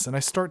races, and I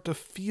start to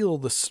feel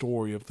the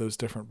story of those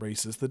different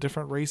races. The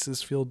different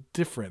races feel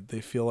different.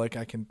 They feel like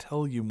I can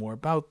tell you more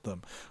about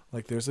them.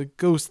 Like, there's a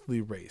ghostly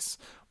race,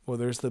 or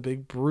there's the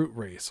big brute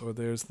race, or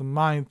there's the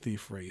mind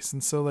thief race.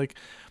 And so, like,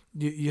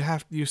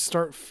 you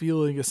start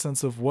feeling a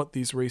sense of what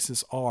these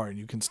races are, and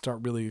you can start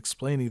really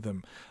explaining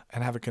them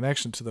and have a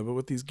connection to them. But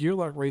with these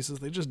Gearlock races,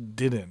 they just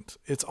didn't.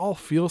 It's all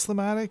feels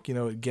thematic,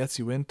 it gets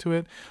you into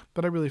it,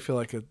 but I really feel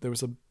like there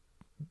was a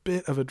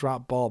bit of a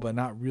drop ball by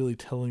not really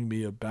telling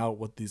me about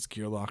what these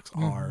Gearlocks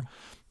are,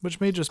 which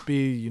may just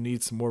be you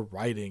need some more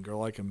writing, or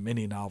like a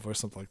mini novel or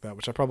something like that,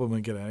 which I probably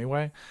wouldn't get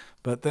anyway,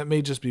 but that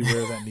may just be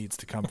where that needs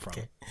to come from.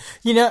 Okay.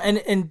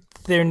 And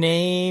their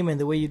name and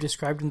the way you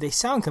described them, they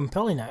sound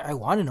compelling. I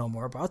want to know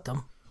more about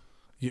them.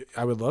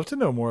 I would love to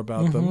know more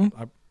about them,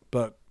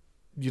 but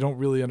you don't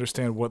really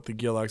understand what the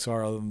Gearlocks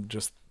are other than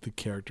just the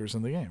characters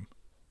in the game.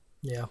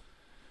 Yeah.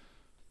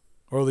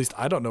 Or at least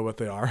I don't know what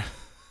they are.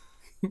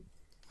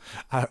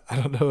 I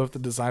don't know if the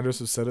designers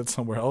have said it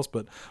somewhere else,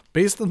 but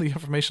based on the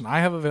information I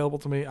have available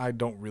to me, I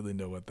don't really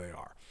know what they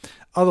are.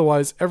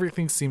 Otherwise,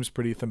 everything seems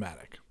pretty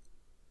thematic.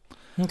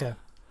 Okay.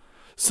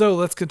 So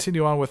let's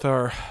continue on with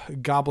our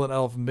Goblin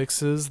Elf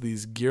mixes,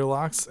 these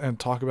Gearlocks, and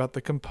talk about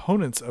the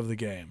components of the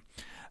game.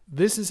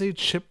 This is a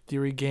chip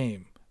theory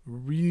game.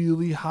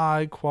 Really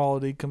high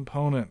quality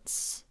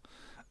components.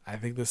 I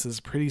think this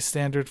is pretty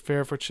standard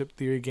fare for chip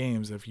theory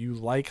games. If you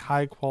like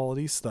high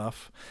quality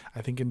stuff,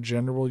 I think in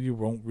general you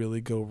won't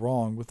really go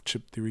wrong with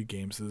chip theory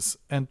games'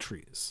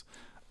 entries.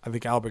 I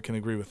think Albert can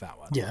agree with that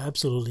one. Yeah,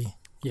 absolutely.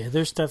 Yeah,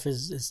 their stuff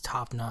is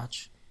top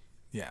notch.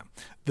 Yeah.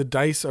 The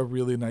dice are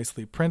really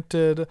nicely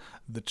printed.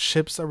 The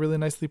chips are really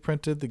nicely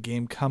printed. The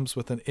game comes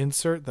with an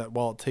insert that,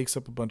 while it takes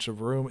up a bunch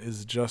of room,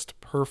 is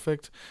just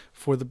perfect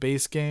for the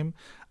base game.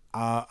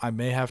 I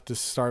may have to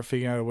start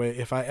figuring out a way,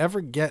 if I ever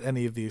get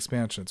any of the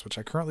expansions, which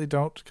I currently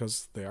don't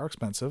because they are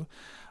expensive,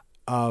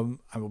 I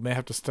may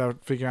have to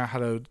start figuring out how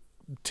to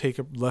take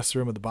up less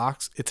room in the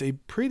box. It's a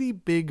pretty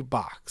big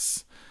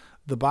box.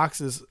 The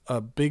box is a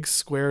big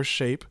square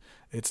shape.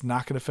 It's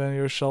not going to fit on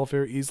your shelf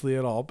very easily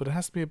at all, but it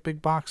has to be a big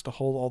box to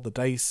hold all the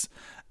dice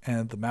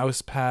and the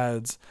mouse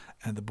pads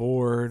and the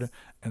board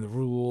and the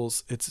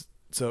rules.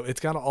 So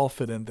it's got to all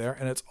fit in there,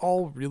 and it's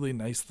all really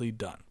nicely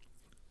done.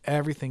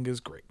 Everything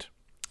is great.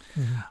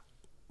 Mm-hmm.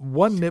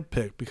 One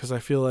nitpick, because I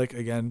feel like,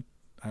 again,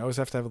 I always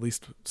have to have at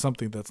least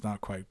something that's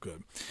not quite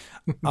good.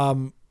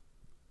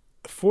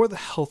 For the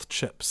health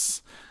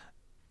chips,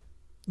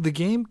 the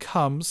game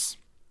comes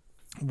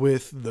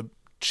with the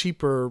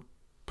cheaper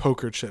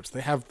poker chips.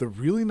 They have the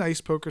really nice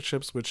poker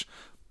chips, which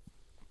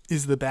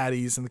is the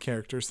baddies and the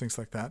characters, things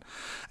like that.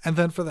 And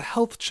then for the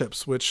health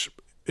chips, which,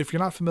 if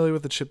you're not familiar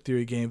with the chip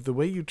theory game, the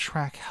way you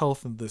track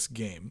health in this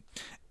game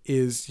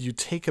is you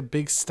take a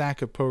big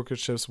stack of poker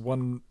chips,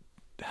 one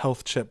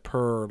health chip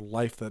per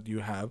life that you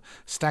have,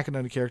 stack it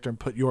on a character and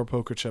put your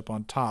poker chip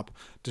on top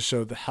to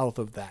show the health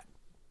of that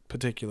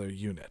particular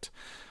unit.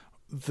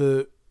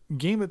 The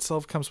game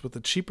itself comes with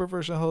a cheaper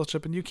version of health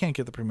chip, and you can't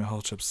get the premium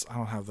health chips. I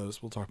don't have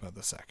those. We'll talk about that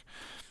in a sec.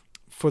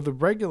 For the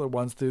regular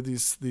ones, they're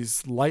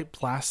these light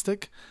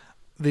plastic.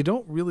 They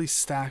don't really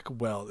stack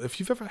well. If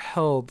you've ever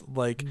held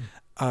like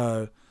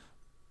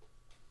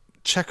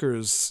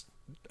checkers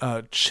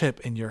chip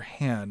in your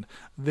hand,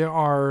 there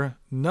are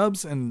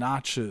nubs and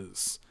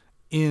notches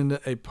in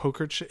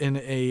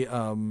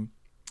a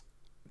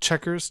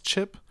checkers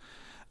chip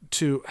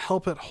to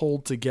help it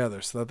hold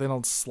together so that they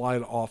don't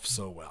slide off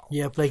so well.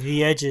 Yep, like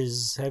the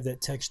edges have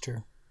that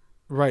texture.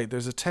 Right,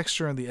 there's a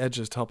texture in the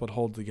edges to help it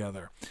hold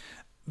together.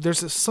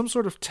 There's some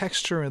sort of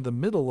texture in the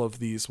middle of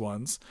these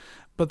ones,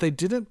 but they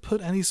didn't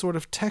put any sort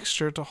of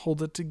texture to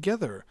hold it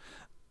together.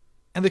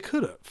 And they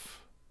could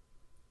have.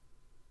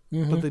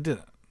 But they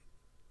didn't.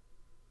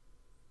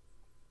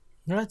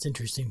 Well, that's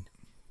interesting.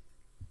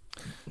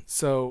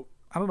 So,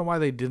 I don't know why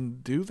they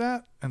didn't do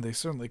that, and they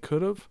certainly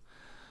could have.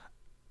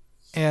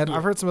 And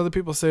I've heard some other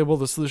people say, well,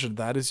 the solution to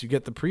that is you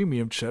get the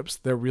premium chips.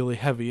 They're really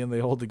heavy, and they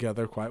hold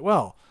together quite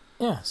well.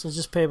 Yeah, so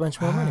just pay a bunch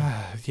more money.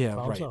 Yeah,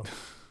 right.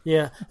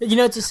 Yeah,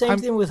 it's the same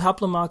thing with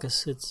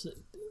Hoplomachus. It's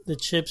the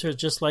chips are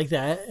just like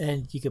that,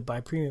 and you could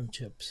buy premium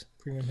chips,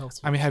 premium health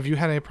chips. I mean, have you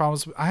had any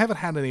problems? I haven't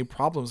had any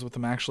problems with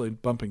them actually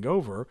bumping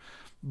over,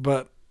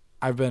 but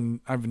I've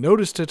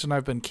noticed it and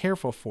I've been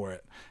careful for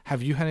it.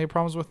 Have you had any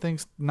problems with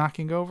things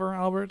knocking over,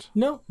 Albert?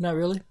 No, not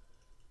really.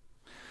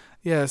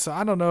 Yeah, so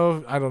I don't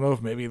know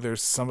if maybe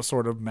there's some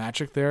sort of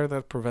magic there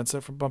that prevents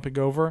it from bumping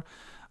over.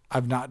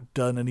 I've not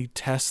done any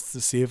tests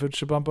to see if it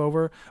should bump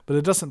over, but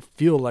it doesn't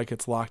feel like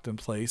it's locked in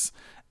place,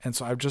 and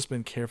so I've just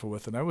been careful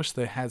with it. I wish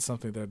they had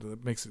something there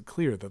that makes it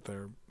clear that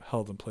they're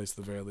held in place at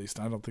the very least.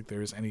 I don't think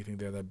there is anything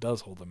there that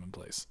does hold them in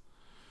place.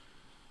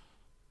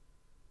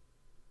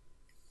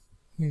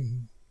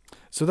 Mm-hmm.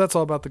 So that's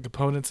all about the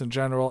components in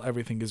general.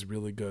 Everything is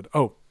really good.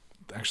 Oh,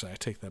 actually, I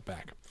take that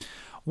back.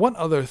 One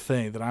other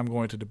thing that I'm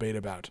going to debate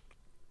about,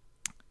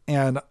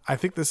 and I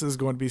think this is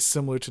going to be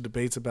similar to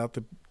debates about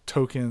the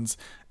tokens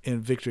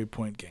in Victory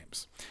Point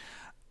games.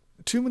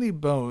 Too Many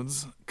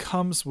Bones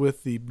comes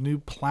with the new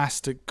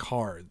plastic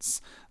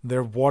cards.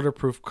 They're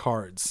waterproof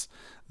cards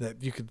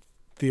that you could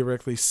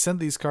theoretically send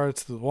these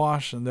cards to the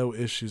wash and no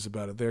issues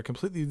about it. They're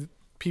completely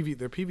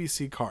they're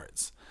PVC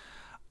cards.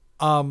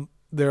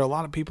 There are a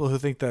lot of people who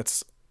think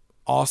that's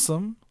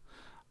awesome.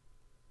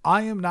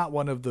 I am not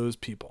one of those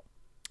people.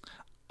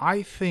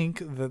 I think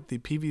that the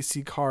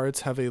PVC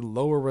cards have a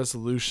lower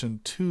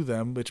resolution to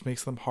them, which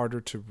makes them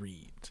harder to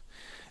read.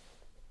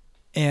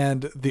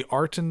 And the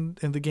art in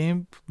the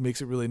game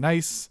makes it really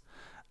nice,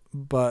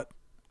 but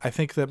I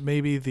think that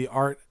maybe the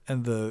art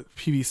and the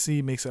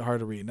PVC makes it hard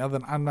to read. Now,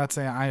 then, I'm not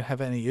saying I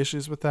have any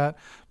issues with that,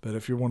 but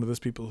if you're one of those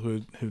people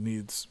who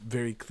needs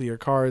very clear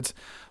cards,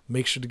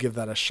 make sure to give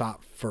that a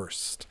shot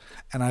first.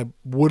 And I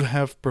would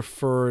have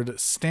preferred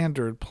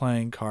standard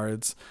playing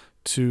cards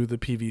to the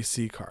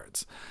PVC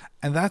cards.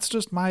 And that's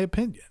just my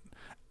opinion.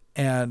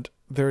 And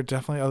there are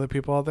definitely other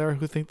people out there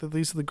who think that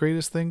these are the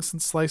greatest things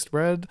since sliced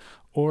bread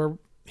or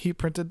heat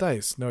printed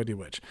dice. No idea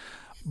which.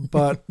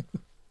 But,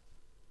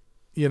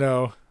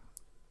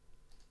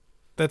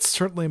 that's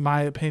certainly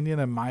my opinion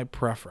and my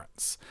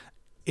preference.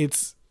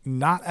 It's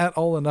not at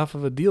all enough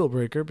of a deal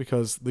breaker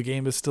because the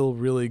game is still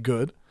really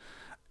good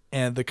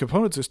and the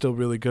components are still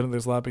really good and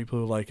there's a lot of people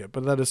who like it.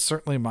 But that is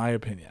certainly my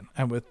opinion.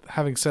 And with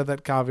having said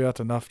that caveat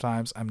enough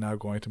times, I'm now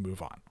going to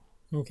move on.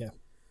 Okay.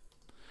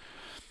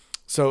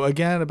 So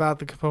again, about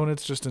the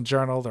components, just in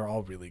general, they're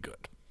all really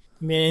good.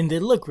 I mean, they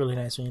look really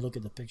nice when you look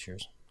at the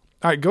pictures.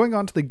 All right, going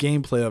on to the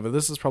gameplay of it,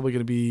 this is probably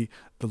going to be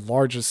the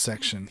largest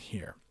section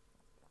here.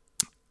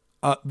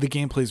 The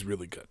gameplay is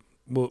really good.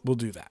 We'll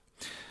do that.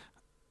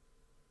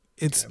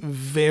 It's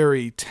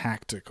very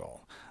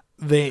tactical.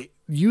 They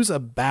use a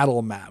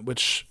battle map,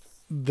 which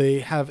they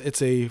have.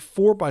 It's a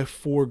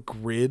 4x4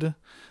 grid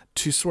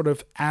to sort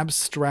of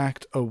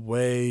abstract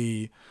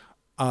away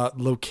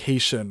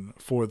location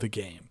for the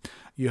game.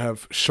 You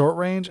have short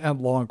range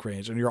and long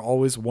range, and you're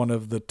always one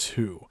of the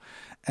two.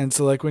 And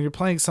so, like when you're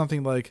playing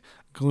something like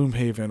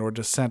Gloomhaven or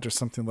Descent or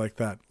something like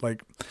that,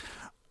 like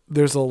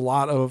there's a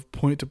lot of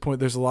point to point.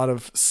 There's a lot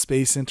of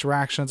space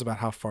interactions about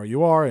how far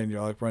you are, and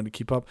you're like running to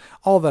keep up.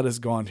 All that is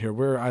gone here.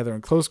 We're either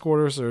in close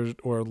quarters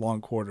or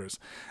long quarters.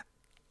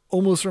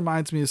 Almost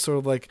reminds me of sort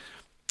of like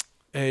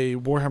a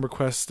Warhammer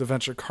Quest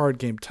adventure card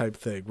game type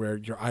thing, where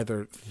you're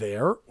either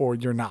there or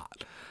you're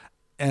not.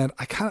 And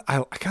I kind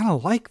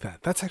of like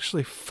that. That's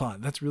actually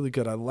fun. That's really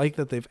good. I like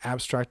that they've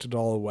abstracted it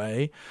all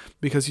away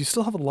because you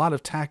still have a lot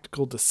of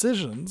tactical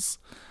decisions,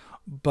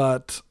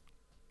 but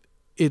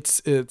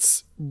it's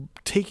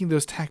taking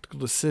those tactical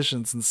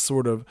decisions and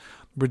sort of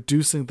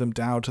reducing them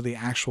down to the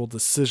actual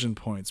decision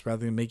points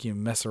rather than making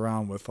them mess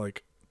around with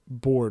like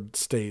board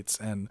states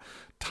and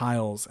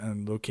tiles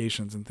and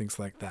locations and things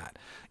like that.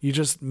 You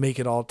just make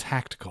it all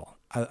tactical.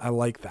 I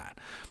like that.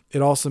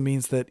 It also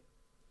means that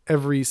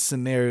every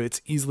scenario,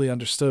 it's easily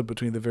understood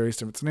between the various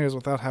different scenarios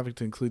without having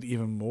to include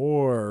even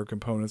more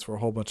components for a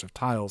whole bunch of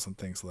tiles and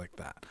things like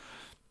that.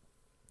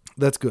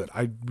 That's good.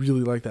 I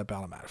really like that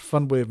battle map.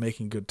 Fun way of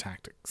making good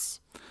tactics.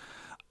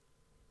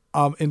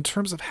 In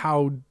terms of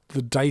how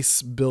the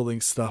dice building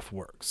stuff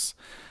works,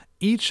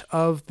 most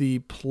of the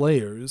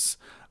dice,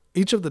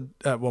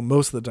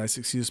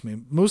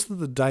 most of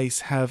the dice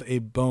have a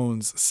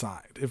bones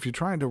side. If you're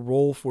trying to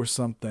roll for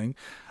something,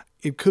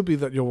 it could be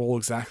that you'll roll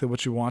exactly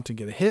what you want and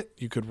get a hit.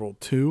 You could roll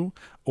 2,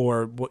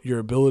 or what your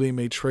ability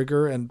may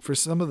trigger. And for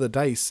some of the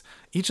dice,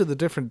 each of the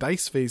different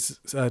dice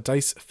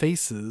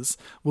faces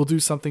will do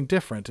something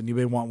different, and you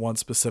may want one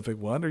specific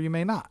one, or you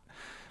may not.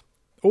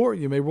 Or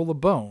you may roll a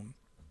bone.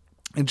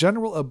 In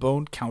general, a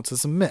bone counts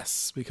as a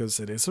miss because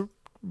it is a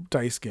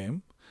dice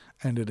game,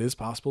 and it is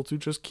possible to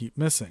just keep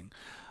missing.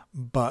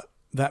 But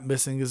that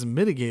missing is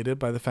mitigated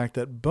by the fact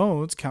that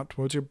bones count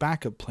towards your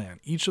backup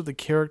plan. Each of the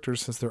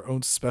characters has their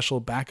own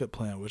special backup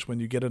plan, which when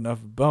you get enough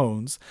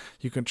bones,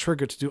 you can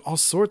trigger to do all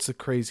sorts of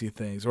crazy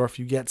things. Or if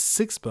you get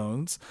 6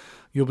 bones,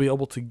 you'll be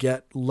able to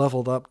get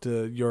leveled up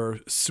to your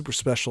super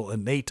special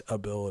innate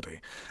ability.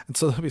 And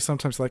so there'll be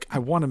sometimes like, I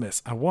want to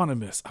miss.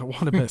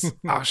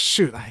 Oh,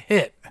 shoot, I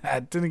hit.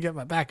 I didn't get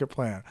my backup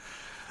plan.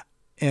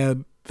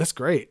 And that's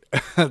great.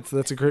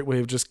 That's a great way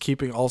of just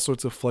keeping all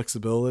sorts of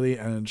flexibility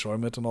and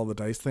enjoyment in all the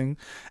dice thing.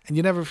 And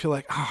you never feel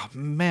like, oh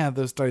man,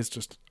 those dice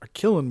just are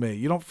killing me.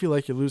 You don't feel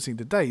like you're losing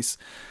to dice.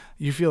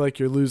 You feel like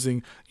you're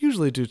losing,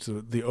 usually due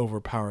to the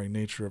overpowering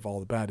nature of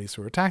all the baddies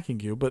who are attacking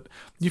you, but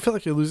you feel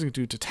like you're losing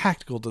due to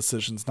tactical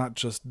decisions, not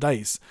just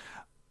dice.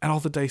 And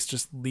all the dice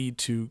just lead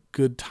to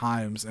good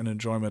times and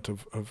enjoyment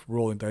of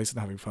rolling dice and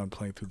having fun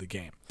playing through the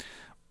game.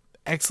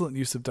 Excellent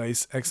use of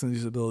dice, excellent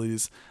use of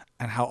abilities,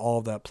 and how all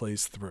of that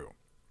plays through.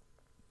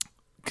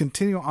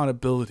 Continue on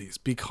abilities,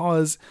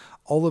 because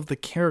all of the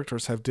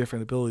characters have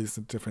different abilities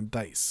and different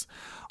dice.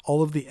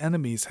 All of the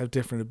enemies have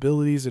different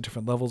abilities or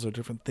different levels or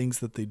different things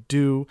that they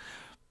do.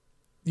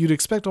 You'd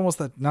expect almost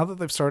that now that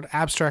they've started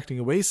abstracting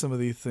away some of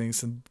these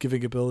things and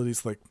giving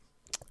abilities like,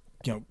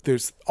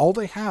 there's all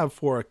they have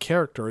for a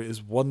character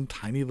is one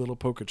tiny little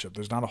poker chip.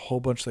 There's not a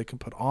whole bunch they can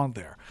put on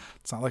there.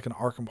 It's not like an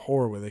Arkham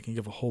Horror where they can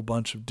give a whole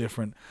bunch of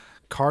different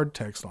card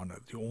text on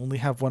it. You only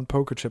have one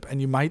poker chip,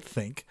 and you might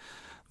think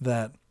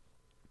that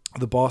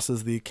the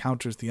bosses, the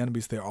encounters, the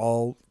enemies, they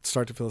all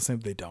start to feel the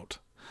same. They don't.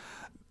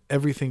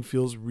 Everything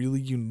feels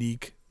really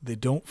unique. They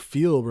don't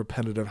feel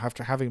repetitive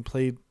after having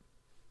played,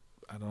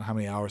 I don't know how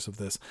many hours of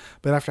this,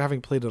 but after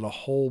having played it a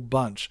whole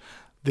bunch,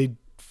 they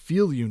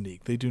feel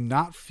unique. They do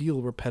not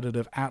feel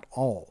repetitive at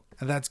all.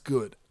 And that's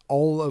good.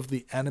 All of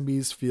the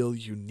enemies feel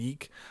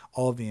unique.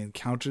 All of the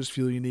encounters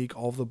feel unique.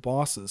 All of the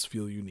bosses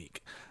feel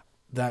unique.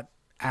 That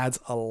adds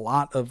a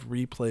lot of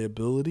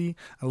replayability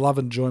and a lot of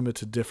enjoyment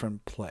to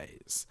different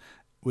plays,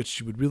 which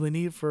you would really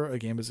need for a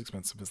game as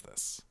expensive as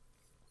this.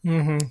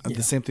 And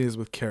the same thing is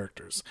with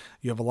characters.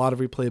 You have a lot of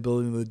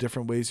replayability in the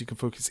different ways you can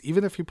focus,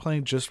 even if you're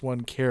playing just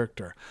one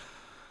character.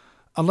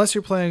 Unless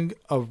you're playing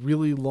a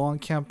really long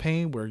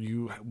campaign where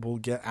you will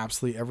get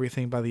absolutely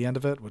everything by the end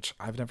of it, which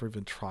I've never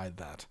even tried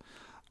that.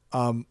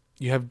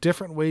 You have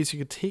different ways you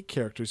could take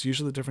characters.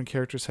 Usually the different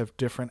characters have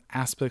different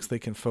aspects they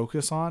can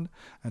focus on.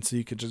 And so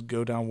you could just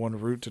go down one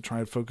route to try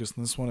and focus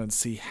on this one and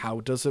see how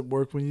does it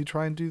work when you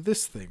try and do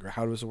this thing, or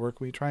how does it work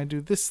when you try and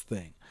do this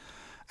thing.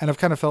 And I've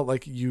kind of felt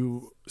like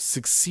you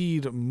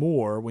succeed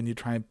more when you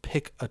try and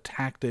pick a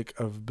tactic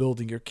of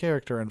building your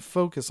character and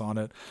focus on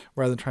it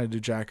rather than trying to do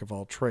jack of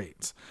all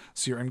trades.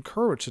 So you're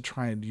encouraged to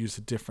try and use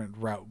a different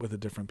route with the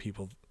different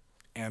people.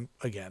 And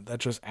again, that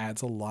just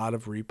adds a lot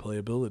of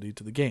replayability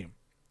to the game.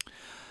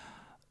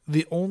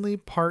 The only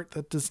part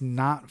that does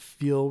not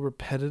feel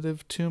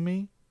repetitive to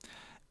me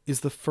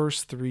is the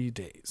first 3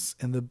 days.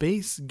 In the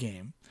base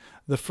game,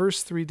 the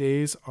first 3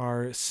 days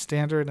are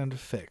standard and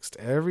fixed.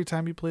 Every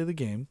time you play the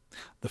game,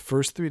 the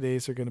first 3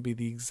 days are going to be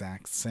the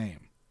exact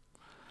same.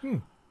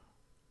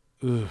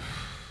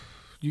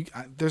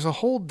 There's a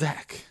whole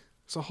deck.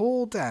 There's a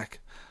whole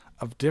deck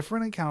of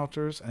different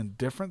encounters and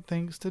different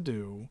things to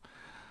do.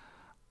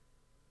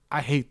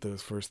 I hate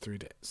those first 3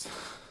 days.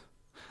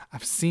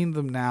 I've seen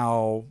them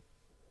now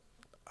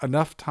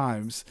enough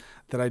times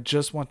that I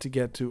just want to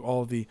get to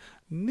all the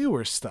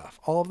newer stuff,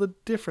 all of the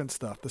different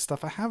stuff, the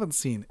stuff I haven't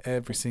seen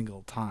every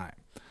single time.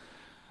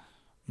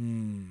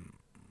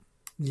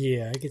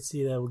 Yeah, I could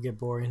see that would get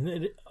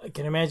boring. I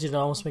can imagine it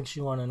almost makes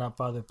you want to not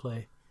bother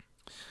play.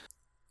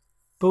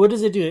 But what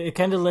does it do? It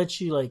kind of lets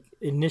you like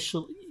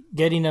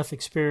get enough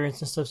experience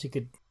and stuff so you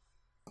could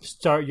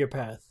start your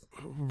path.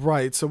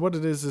 Right. So what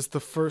it is the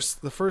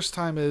first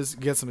time is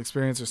get some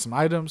experience or some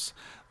items.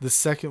 The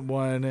second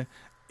one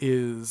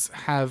is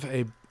have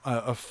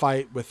a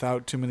fight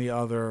without too many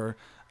other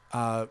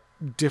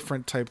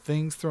different type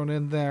things thrown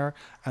in there,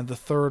 and the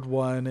third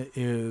one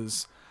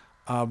is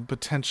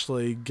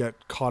potentially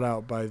get caught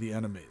out by the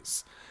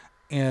enemies.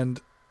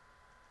 And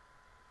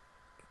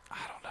I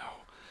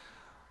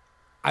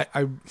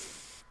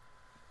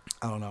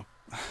don't know.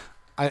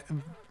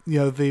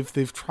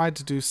 They've tried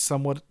to do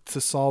somewhat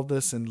to solve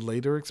this in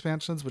later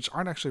expansions, which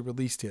aren't actually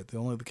released yet. They're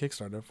only the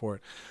Kickstarter for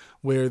it,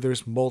 where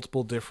there's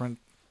multiple different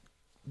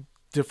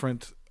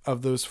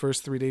of those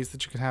first 3 days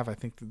that you can have. I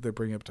think that they're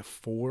bringing up to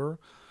 4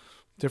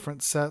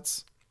 different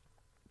sets.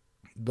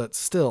 But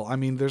still, I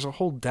mean, there's a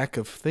whole deck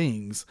of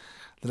things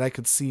that I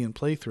could see and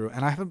play through,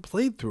 and I haven't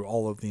played through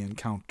all of the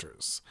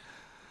encounters.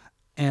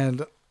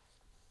 And,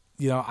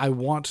 I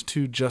want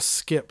to just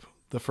skip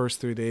the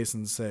first 3 days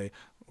and say,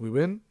 we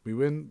win.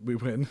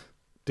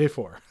 Day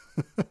 4.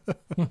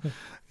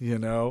 you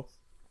know?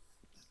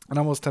 And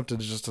I'm almost tempted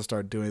just to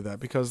start doing that,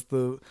 because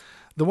the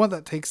one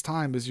that takes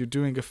time is you're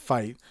doing a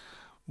fight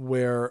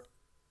where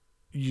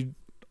you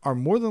are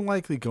more than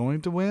likely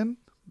going to win,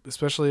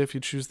 especially if you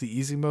choose the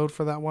easy mode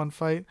for that one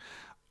fight.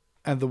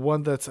 And the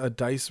one that's a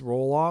dice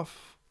roll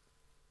off,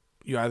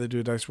 you either do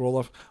a dice roll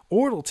off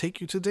or it'll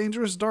take you to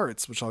dangerous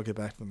darts, which I'll get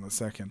back to in a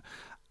second.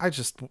 I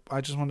just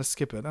want to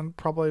skip it, and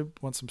probably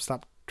once I'm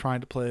stop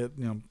trying to play it,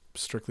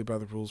 strictly by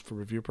the rules for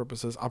review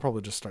purposes, I'll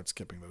probably just start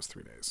skipping those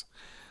 3 days.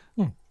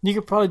 You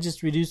could probably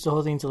just reduce the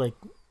whole thing to like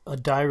a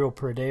die roll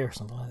per day or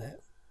something like that.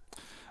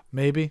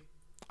 Maybe.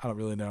 I don't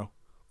really know.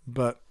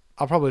 But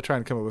I'll probably try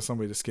and come up with some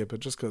way to skip it,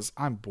 just because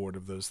I'm bored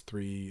of those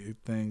 3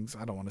 things.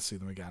 I don't want to see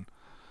them again.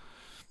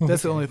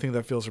 That's the only thing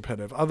that feels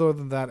repetitive. Other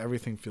than that,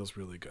 everything feels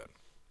really good.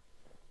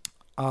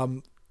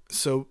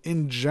 So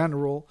in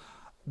general,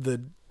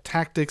 the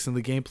tactics and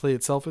the gameplay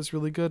itself is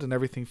really good, and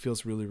everything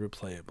feels really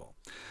replayable.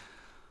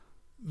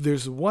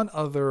 There's one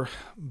other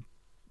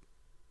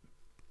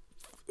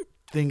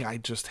thing I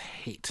just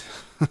hate,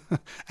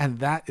 and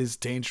that is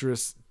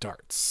dangerous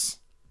darts.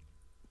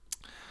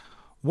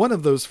 One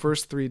of those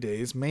first 3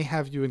 days may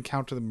have you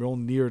encounter the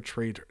Mjolnir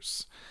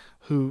traders,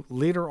 who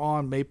later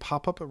on may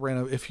pop up at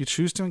random if you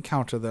choose to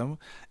encounter them.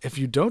 If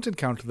you don't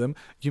encounter them,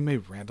 you may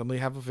randomly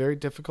have a very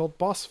difficult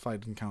boss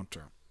fight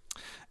encounter.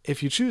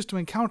 If you choose to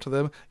encounter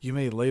them, you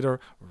may later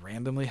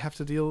randomly have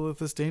to deal with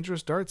this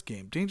Dangerous Darts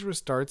game.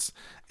 Dangerous Darts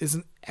is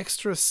an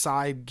extra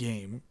side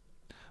game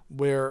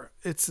where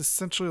it's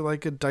essentially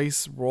like a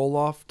dice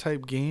roll-off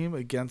type game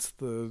against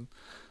the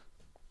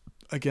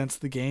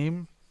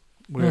game,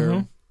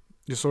 where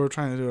you're sort of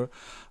trying to do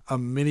a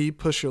mini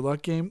push your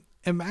luck game.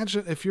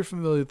 Imagine if you're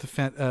familiar with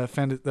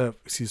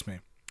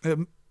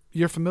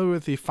you're familiar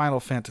with the Final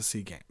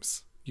Fantasy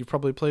games. You've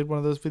probably played one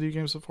of those video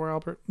games before,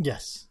 Albert?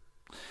 Yes.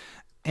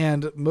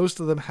 And most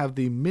of them have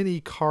the mini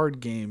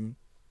card game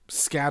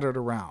scattered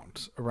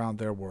around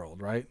their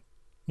world, right?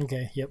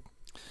 Okay, yep.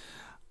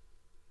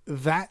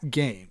 That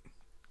game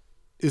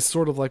is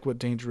sort of like what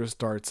Dangerous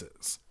Darts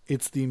is.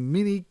 It's the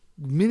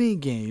mini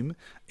game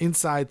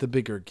inside the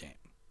bigger game.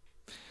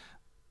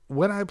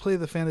 When I play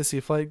the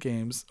Fantasy Flight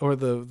games, or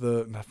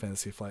the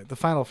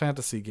Final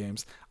Fantasy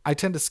games, I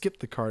tend to skip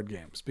the card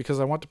games because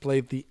I want to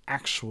play the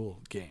actual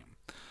game.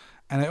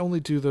 And I only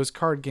do those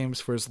card games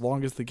for as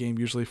long as the game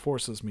usually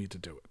forces me to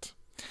do it.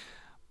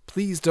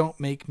 Please don't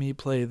make me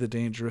play the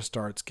Dangerous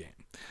Darts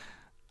game.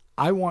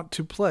 I want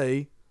to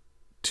play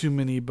Too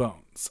Many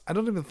Bones. I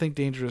don't even think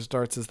Dangerous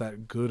Darts is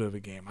that good of a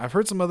game. I've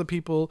heard some other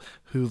people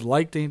who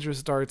like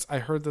Dangerous Darts. I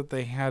heard that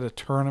they had a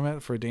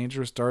tournament for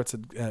Dangerous Darts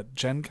at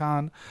Gen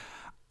Con.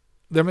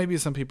 There may be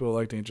some people who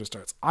like Dangerous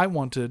Darts. I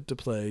wanted to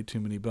play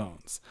Too Many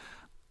Bones.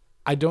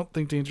 I don't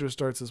think Dangerous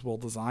Darts is well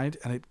designed,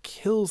 and it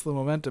kills the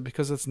momentum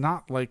because it's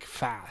not like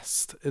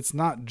fast. It's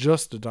not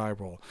just a die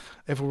roll.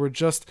 If it were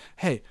just,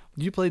 hey,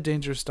 you play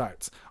Dangerous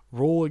Darts,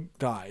 roll a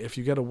die. If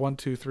you get a 1,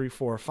 2, 3,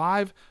 4,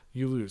 5,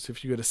 you lose.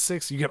 If you get a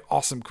 6, you get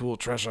awesome, cool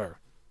treasure.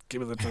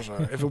 Give me the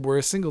treasure. If it were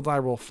a single die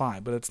roll,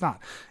 fine, but it's not.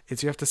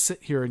 It's you have to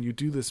sit here and you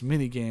do this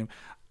mini game.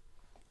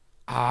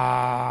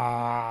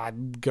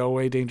 Go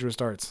away, Dangerous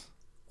Darts.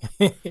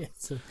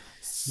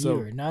 So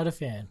you're not a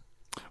fan.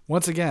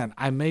 Once again,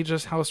 I may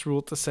just house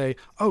rule to say,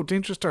 oh,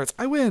 Dangerous Darts,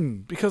 I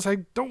win, because I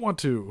don't want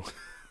to.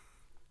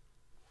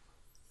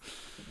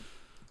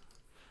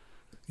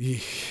 Yeah.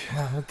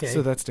 Okay.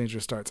 So that's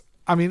Dangerous Darts.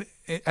 I mean,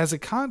 as a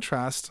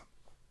contrast,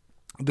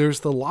 there's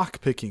the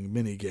lock-picking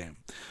minigame,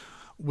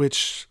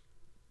 which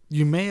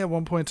you may at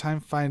one point in time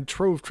find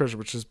Trove Treasure,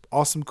 which is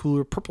awesome,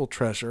 cooler purple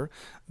treasure,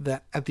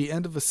 that at the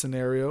end of a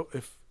scenario,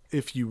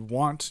 if you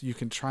want, you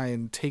can try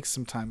and take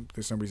some time.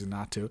 There's no reason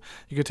not to.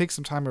 You can take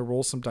some time and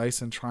roll some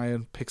dice and try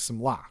and pick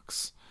some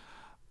locks.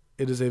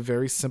 It is a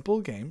very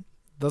simple game,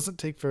 doesn't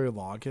take very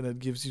long, and it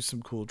gives you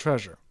some cool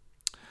treasure.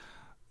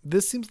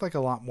 This seems like a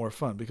lot more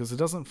fun because it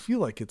doesn't feel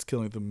like it's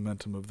killing the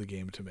momentum of the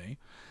game to me.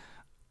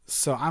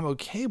 So I'm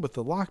okay with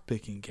the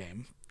lock-picking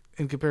game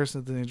in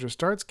comparison to the Dangerous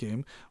Darts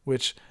game,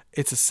 which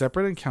it's a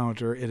separate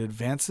encounter. It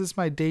advances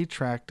my day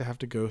track to have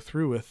to go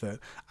through with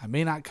it. I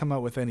may not come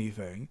out with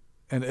anything.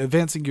 And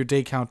advancing your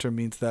day counter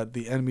means that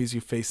the enemies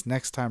you face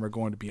next time are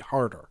going to be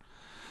harder.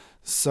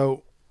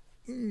 So,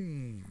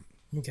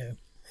 okay.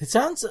 It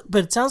sounds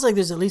like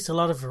there's at least a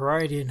lot of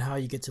variety in how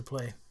you get to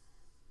play.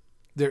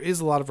 There is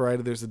a lot of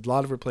variety. There's a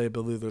lot of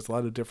replayability. There's a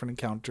lot of different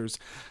encounters.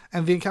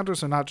 And the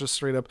encounters are not just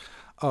straight up,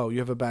 oh, you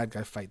have a bad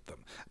guy, fight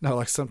them. No,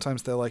 like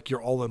sometimes they're like,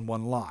 you're all in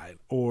one line.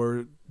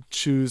 Or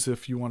choose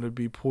if you want to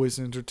be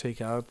poisoned or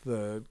take out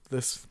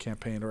this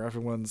campaign, or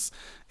everyone's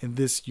in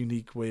this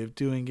unique way of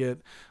doing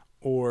it.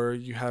 Or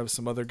you have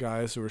some other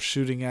guys who are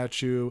shooting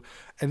at you.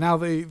 And now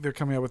they're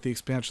coming out with the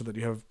expansion that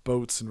you have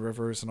boats and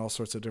rivers and all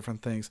sorts of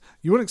different things.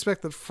 You wouldn't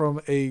expect that from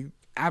a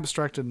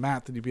abstracted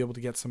map that you'd be able to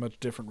get so much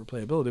different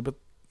replayability, but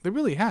they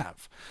really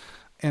have.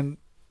 And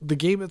the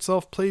game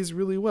itself plays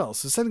really well.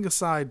 So setting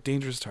aside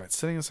Dangerous Darts,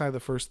 setting aside the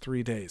first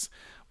 3 days,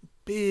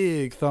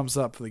 big thumbs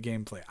up for the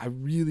gameplay. I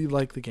really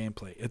like the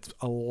gameplay. It's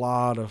a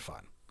lot of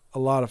fun. A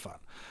lot of fun.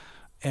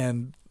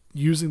 And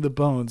using the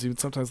bones, even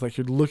sometimes like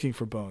you're looking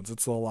for bones.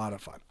 It's a lot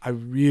of fun. I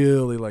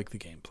really like the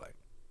gameplay.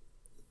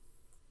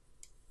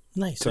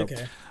 Nice. So,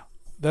 okay.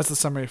 That's the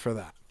summary for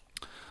that.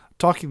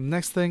 Talking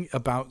next thing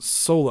about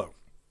solo.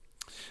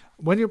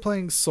 When you're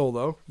playing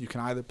solo, you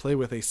can either play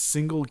with a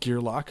single gear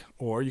lock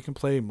or you can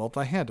play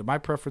multi-handed. My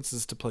preference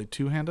is to play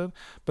two-handed,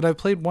 but I've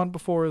played one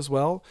before as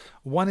well.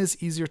 One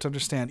is easier to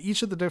understand.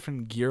 Each of the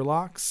different gear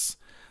locks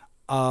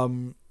each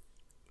of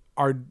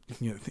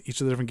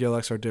the different gear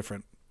locks are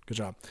different. Good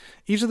job.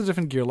 Each of the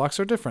different gear locks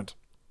are different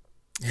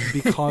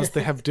because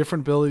they have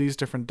different abilities,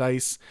 different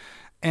dice.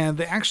 And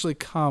they actually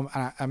come,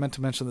 I meant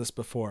to mention this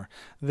before,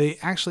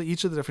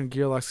 each of the different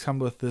gear locks come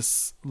with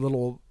this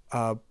little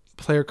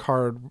player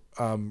card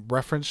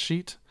reference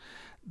sheet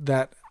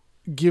that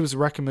gives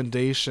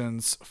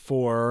recommendations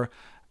for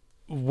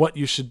what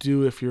you should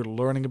do if you're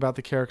learning about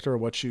the character or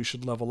what you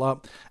should level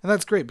up. And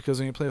that's great because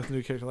when you play with a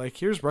new character, like,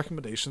 here's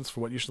recommendations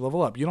for what you should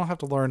level up. You don't have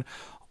to learn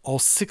all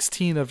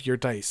 16 of your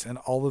dice and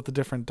all of the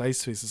different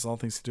dice faces, all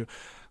things to do.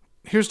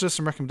 Here's just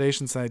some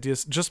recommendations and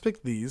ideas. Just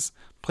pick these,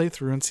 play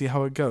through, and see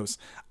how it goes.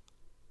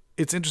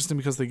 It's interesting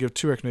because they give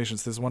two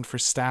recommendations. There's one for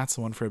stats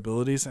and one for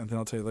abilities, and then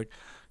I'll tell you, like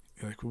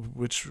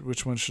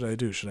which one should I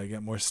do? Should I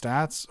get more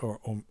stats or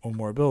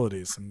more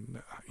abilities?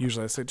 And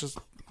usually I say just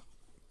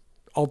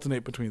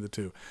alternate between the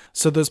two.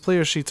 So those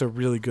player sheets are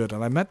really good,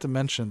 and I meant to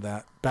mention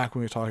that back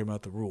when we were talking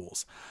about the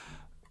rules.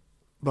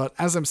 But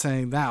as I'm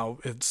saying now,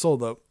 it's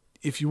solo.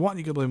 If you want,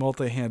 you can play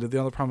multi-handed. The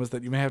only problem is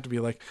that you may have to be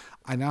like,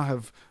 I now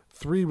have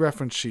 3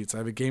 reference sheets. I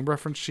have a game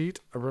reference sheet,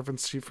 a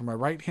reference sheet for my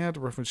right hand,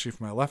 a reference sheet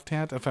for my left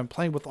hand. If I'm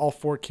playing with all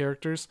 4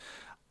 characters,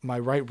 my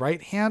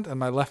right hand and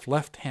my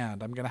left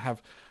hand, I'm going to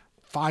have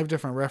 5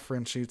 different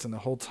reference sheets and a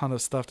whole ton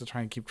of stuff to try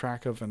and keep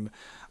track of. And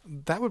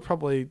that would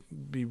probably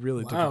be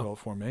really difficult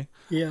for me.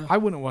 Yeah. I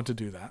wouldn't want to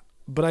do that.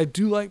 But I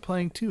do like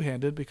playing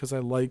two-handed because I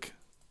like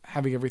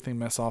having everything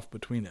mess off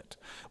between it.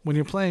 When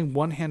you're playing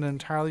one-handed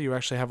entirely, you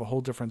actually have a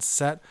whole different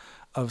set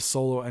of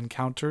solo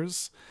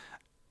encounters.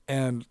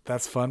 And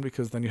that's fun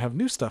because then you have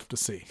new stuff to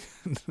see.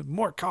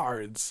 More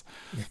cards.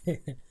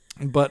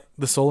 But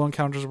the solo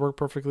encounters work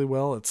perfectly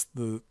well. It's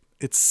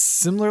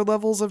similar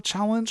levels of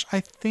challenge, I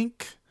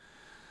think.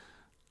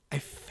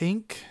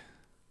 Okay.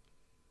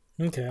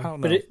 I don't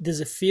know. But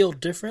does it feel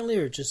differently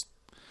or just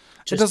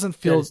it doesn't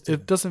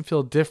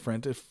feel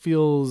different. It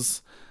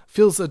feels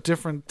a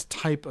different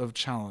type of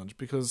challenge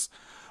because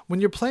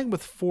when you're playing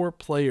with 4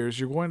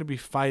 players, you're going to be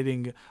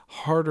fighting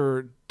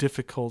harder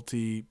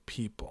difficulty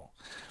people.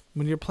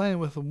 When you're playing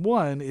with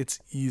 1, it's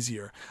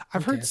easier.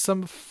 I've heard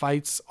some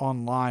fights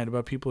online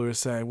about people who are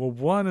saying, well,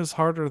 1 is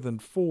harder than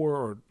 4,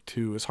 or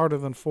 2 is harder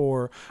than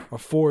 4, or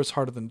 4 is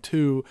harder than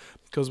 2,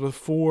 because with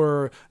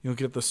 4, you'll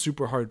get the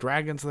super hard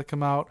dragons that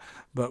come out,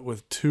 but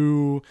with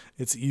 2,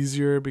 it's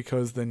easier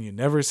because then you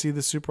never see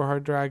the super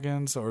hard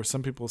dragons, or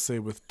some people say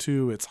with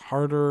 2, it's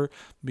harder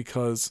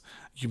because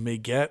you may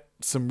get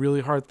some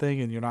really hard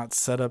thing and you're not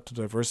set up to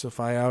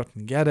diversify out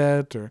and get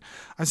it. Or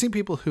I've seen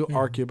people who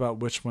argue about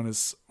which one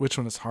is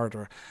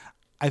harder.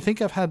 I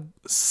think I've had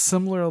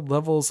similar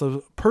levels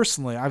of,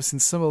 personally, I've seen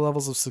similar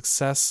levels of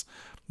success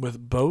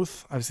with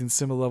both. I've seen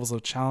similar levels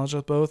of challenge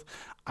with both.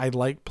 I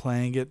like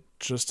playing it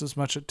just as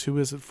much at 2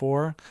 as at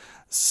 4.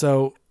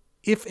 So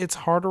if it's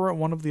harder at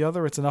one of the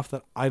other, it's enough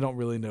that I don't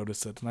really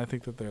notice it. And I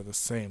think that they're the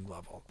same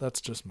level.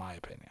 That's just my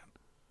opinion.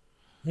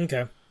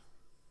 Okay.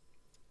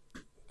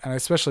 And I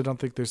especially don't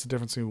think there's a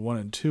difference between 1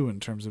 and 2 in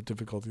terms of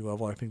difficulty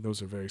level. I think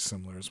those are very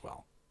similar as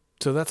well.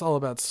 So that's all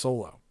about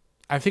solo.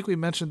 I think we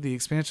mentioned the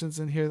expansions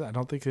in here. I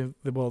don't think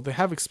they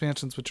have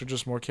expansions which are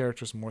just more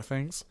characters and more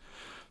things.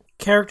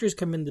 Characters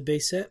come in the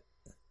base set?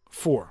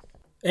 4.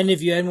 And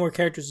if you add more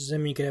characters, does that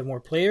mean you could have more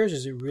players?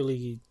 Is it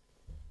really,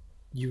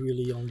 you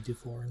really only do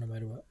 4 no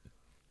matter what?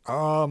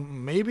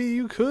 Maybe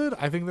you could.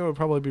 I think that would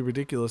probably be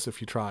ridiculous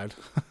if you tried.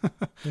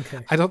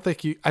 Okay. I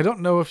don't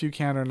know if you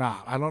can or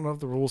not. I don't know if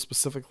the rules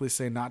specifically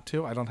say not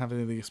to. I don't have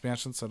any of the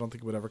expansions, so I don't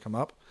think it would ever come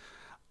up.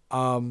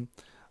 I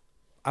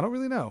don't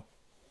really know.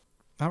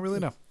 Not really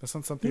know. That's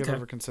not something I've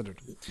ever considered.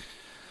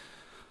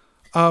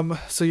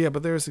 So yeah,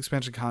 but there's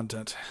expansion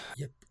content.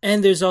 Yep.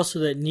 And there's also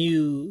that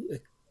new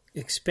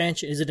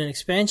expansion. Is it an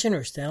expansion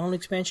or a standalone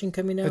expansion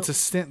coming out?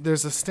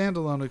 There's a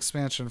standalone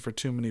expansion for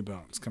Too Many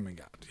Bones coming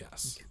out.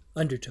 Yes. Okay.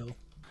 Undertow.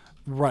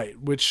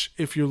 Right, which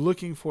if you're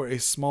looking for a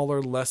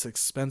smaller, less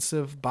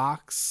expensive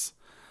box,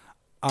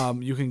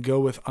 you can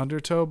go with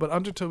Undertow, but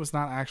Undertow is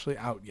not actually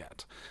out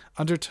yet.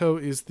 Undertow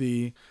is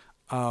they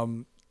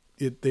ran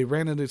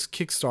it as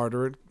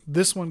Kickstarter.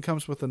 This one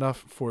comes with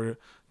enough for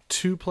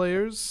 2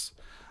 players.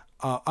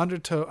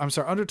 Undertow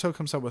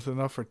comes out with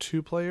enough for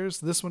 2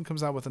 players. This one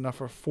comes out with enough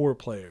for 4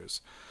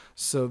 players.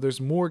 So there's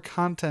more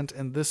content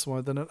in this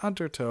one than in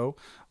Undertow,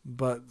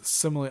 but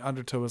similarly,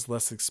 Undertow is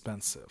less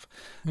expensive.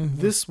 Mm-hmm.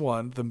 This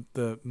one,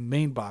 the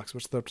main box,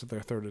 which is up to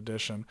their 3rd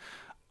edition,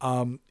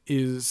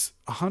 is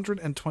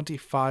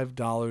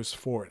 $125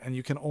 for it, and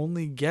you can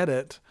only get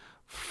it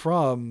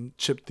from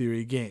Chip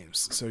Theory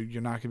Games. So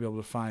you're not going to be able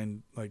to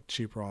find like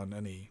cheaper on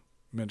any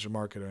major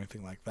market or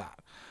anything like that.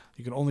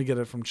 You can only get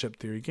it from Chip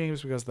Theory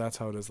Games because that's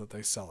how it is that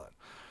they sell it.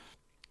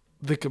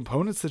 the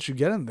components that you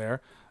get in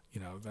there,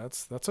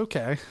 that's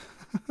okay.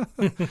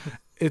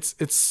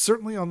 It's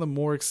certainly on the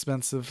more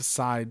expensive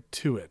side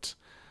to it.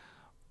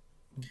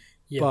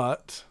 Yeah.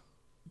 But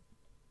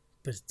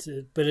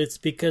it's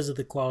because of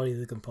the quality of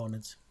the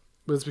components.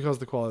 But it's because of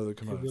the quality of the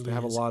components. Really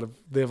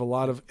they have a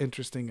lot of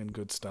interesting and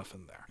good stuff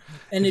in there.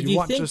 And if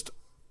you think,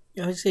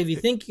 I would say, if you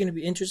think you're going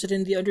to be interested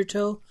in the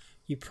Undertow,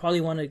 you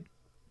probably want to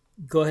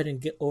go ahead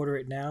and order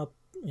it now.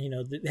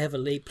 They have a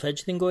late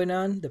pledge thing going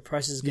on. The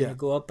price is going to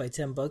go up by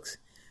 $10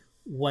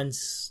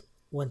 once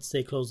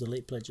they close the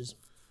late pledges.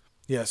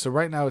 Yeah, so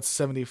right now it's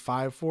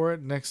 $75 for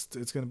it. Next,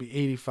 it's going to be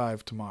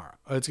 $85 tomorrow.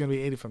 It's going to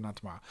be $85, not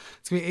tomorrow.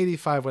 It's going to be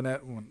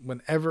 $85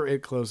 whenever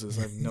it closes.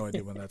 I have no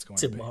idea when that's going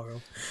to be.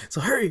 Tomorrow.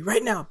 So hurry,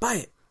 right now,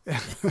 buy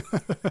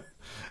it.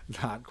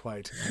 Not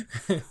quite.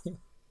 But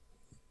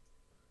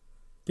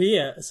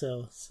yeah,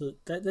 so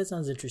that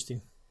sounds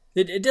interesting.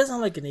 It does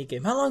sound like a neat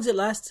game. How long does it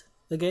last,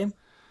 the game?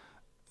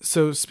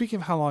 So speaking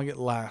of how long it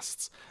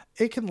lasts,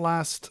 it can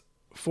last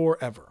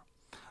forever.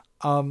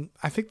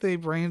 I think they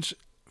range...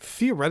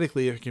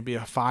 Theoretically, it can be a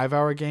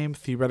 5-hour game.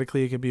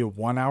 Theoretically, it can be a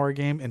 1-hour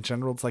game. In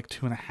general, it's like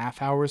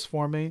 2.5 hours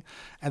for me,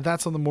 and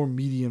that's on the more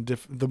medium,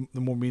 the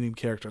more medium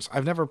characters.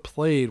 I've never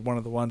played one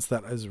of the ones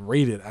that is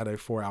rated at a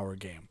 4-hour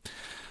game.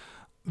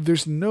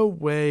 There's no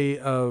way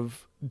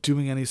of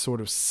doing any sort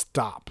of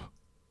stop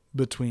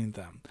between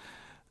them.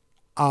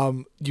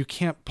 You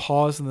can't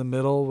pause in the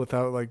middle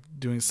without like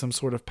doing some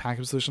sort of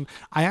package solution.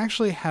 I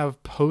actually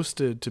have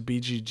posted to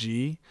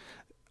BGG.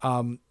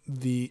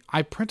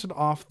 I printed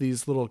off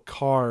these little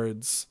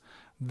cards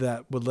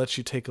that would let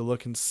you take a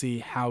look and see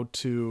how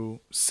to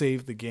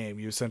save the game.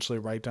 You essentially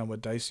write down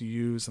what dice you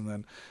use and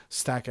then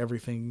stack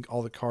everything,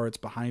 all the cards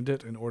behind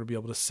it in order to be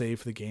able to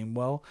save the game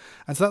well.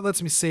 And so that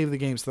lets me save the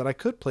game so that I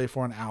could play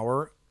for an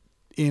hour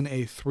in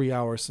a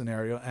 3-hour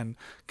scenario and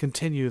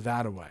continue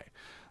that away.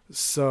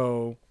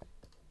 So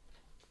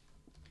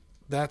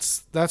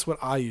that's what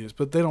I use,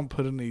 but they don't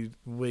put any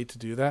way to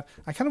do that.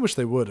 I kind of wish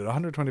they would. At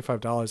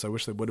 $125, I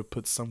wish they would have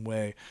put some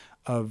way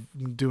of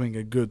doing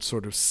a good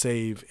sort of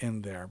save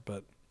in there,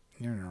 but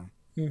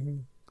Mm-hmm.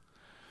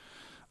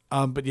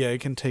 But yeah,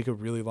 it can take a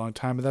really long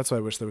time, and that's why I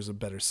wish there was a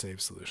better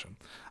save solution.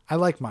 I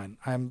like mine.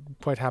 I'm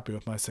quite happy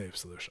with my save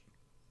solution.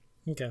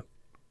 Okay.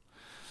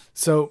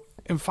 So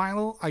in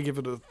final, I give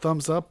it a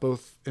thumbs up,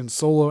 both in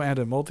solo and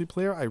in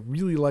multiplayer. I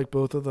really like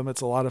both of them.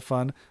 It's a lot of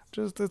fun.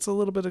 Just it's a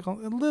little bit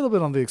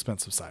on the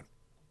expensive side.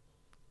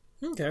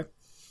 Okay,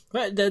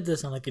 well, that does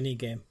sound like a neat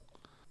game.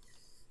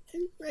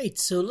 Right,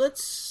 so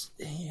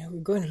we're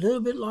going a little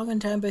bit long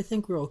on time, but I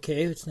think we're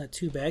okay. It's not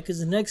too bad because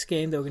the next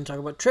game that we're going to talk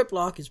about, Trip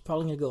Lock, is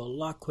probably going to go a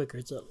lot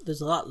quicker.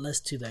 There's a lot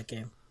less to that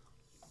game.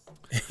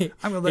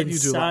 I'm going to let you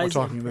do a lot more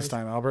talking this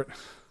time, Albert.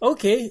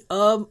 Okay.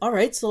 All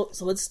right. So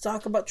let's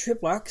talk about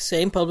Trip Lock.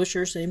 Same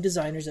publisher, same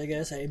designers, I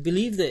guess. I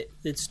believe that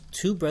it's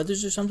two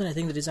brothers or something. I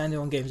think they designed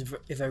their own games,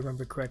 if I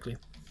remember correctly.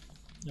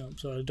 No,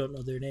 so I don't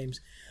know their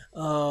names.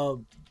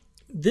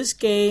 This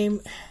game,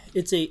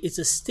 it's a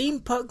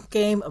steampunk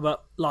game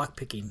about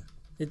lockpicking.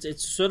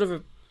 It's sort of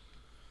a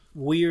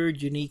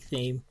weird, unique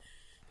theme,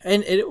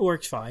 and it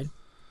works fine.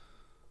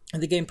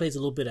 And the gameplay's a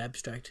little bit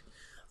abstract.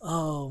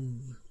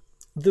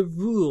 The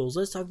rules.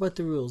 Let's talk about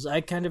the rules.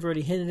 I kind of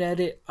already hinted at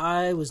it.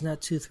 I was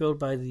not too thrilled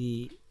by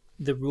the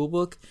rule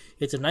book.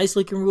 It's a nice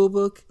looking rule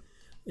book.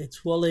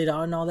 It's well laid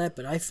out and all that,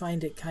 but I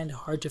find it kind of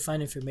hard to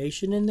find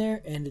information in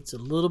there, and it's a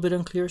little bit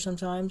unclear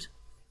sometimes.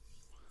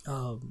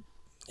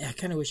 I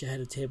kind of wish I had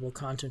a table of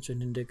contents or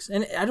an index,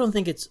 and I don't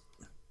think it's.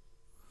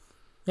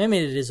 I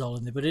mean, it is all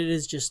in there, but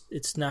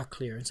it's not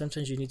clear, and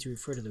sometimes you need to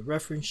refer to the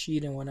reference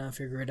sheet and whatnot,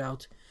 figure it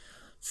out.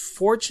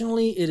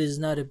 Fortunately, it is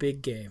not a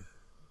big game.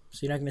 So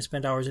you're not going to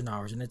spend hours and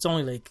hours. And it's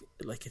only like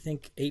I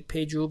think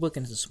 8-page rulebook,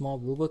 and it's a small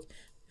rulebook.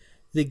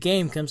 The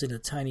game comes in a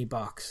tiny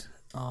box.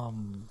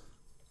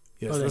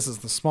 Yes, this is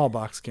the small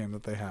box game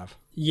that they have.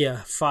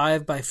 Yeah,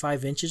 5 by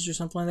 5 inches or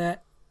something like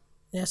that.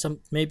 Yeah,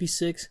 maybe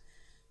 6.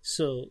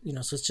 So,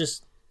 so it's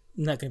just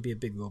not going to be a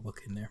big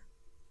rulebook in there.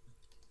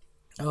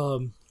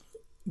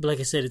 But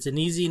like I said, it's an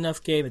easy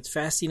enough game. It's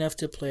fast enough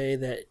to play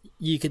that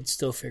you could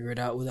still figure it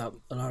out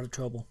without a lot of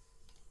trouble.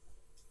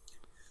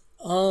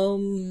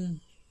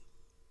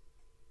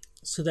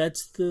 So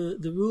that's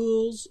the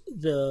rules,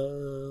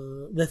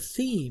 the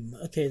theme.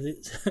 Okay,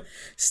 the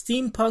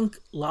steampunk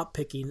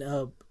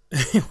lockpicking.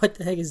 What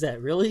the heck is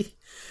that? Really?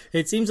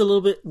 It seems a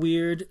little bit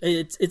weird.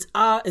 It's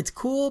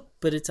cool,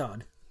 but it's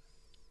odd.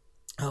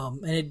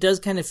 And it does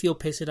kind of feel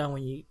pasted on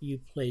when you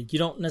play. You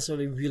don't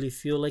necessarily really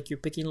feel like you're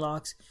picking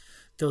locks,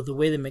 though the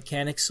way the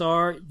mechanics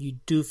are, you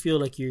do feel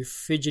like you're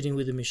fidgeting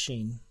with a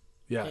machine.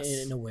 Yes,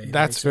 in a way.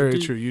 That's right? very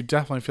true. You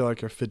definitely feel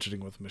like you're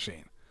fidgeting with a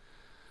machine.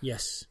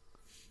 Yes.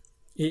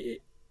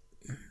 It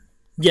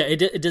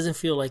doesn't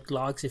feel like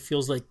logs. It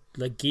feels like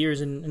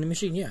gears in a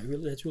machine. Yeah,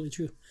 really, that's really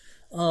true.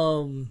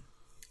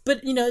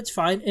 But it's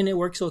fine and it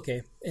works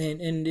okay,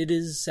 and it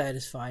is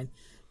satisfying.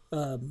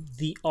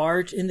 The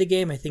art in the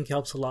game, I think,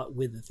 helps a lot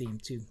with the theme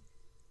too.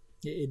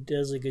 It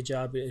does a good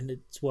job, and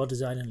it's well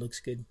designed and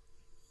looks good.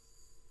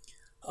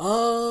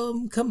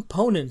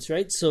 Components,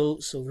 right? So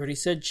we already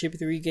said Chip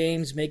 3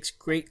 Games makes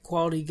great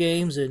quality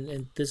games,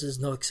 and this is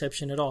no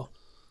exception at all.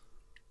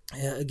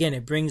 Again,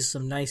 it brings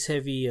some nice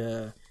heavy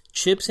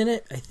chips in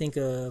it. I think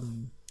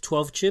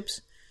 12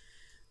 chips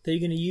that you're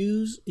going to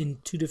use in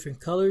 2 different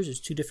colors. There's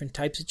 2 different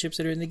types of chips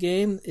that are in the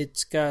game.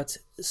 It's got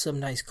some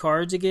nice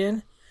cards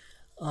again.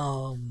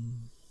 A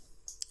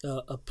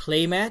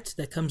playmat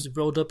that comes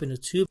rolled up in a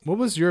tube. What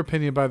was your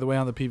opinion, by the way,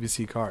 on the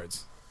PVC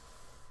cards?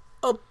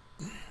 Oh,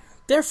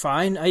 they're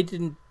fine. I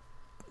didn't.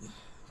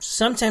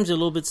 Sometimes they're a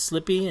little bit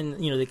slippy,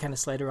 and they kind of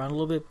slide around a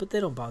little bit, but they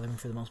don't bother me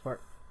for the most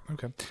part.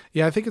 Okay.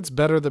 Yeah, I think it's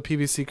better the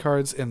PVC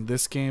cards in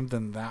this game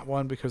than that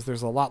one because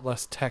there's a lot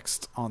less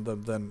text on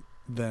them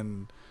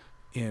than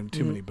in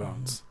Too Many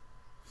Bones.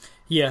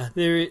 Yeah,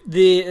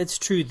 it's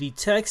true. The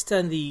text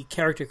on the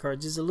character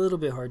cards is a little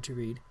bit hard to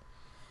read.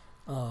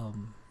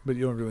 But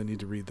you don't really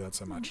need to read that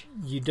so much.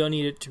 You don't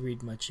need it to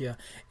read much, yeah.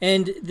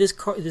 And this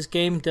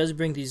game does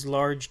bring these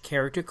large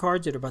character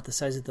cards that are about the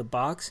size of the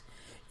box,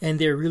 and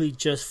they're really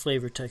just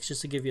flavor text,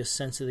 just to give you a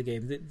sense of the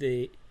game.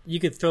 You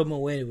could throw them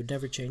away; it would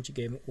never change the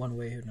game one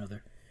way or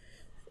another.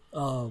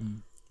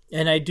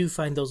 And I do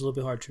find those a little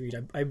bit hard to read.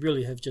 I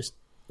really have just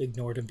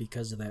ignored them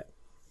because of that.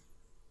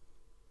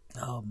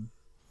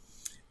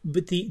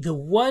 But the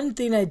one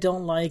thing I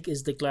don't like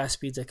is the glass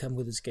beads that come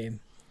with this game.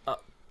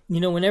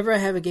 Whenever I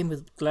have a game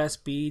with glass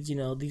beads,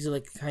 these are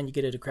like the kind you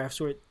get at a craft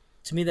store.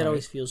 To me, that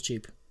always feels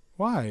cheap.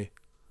 Why?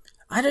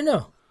 I don't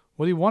know.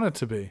 What do you want it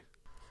to be?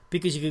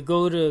 Because you could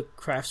go to a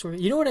craft store.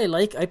 You know what I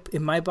like?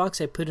 In my box,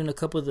 I put in a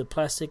couple of the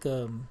plastic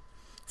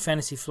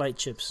Fantasy Flight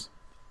chips.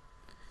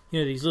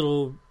 These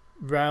little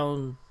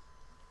round,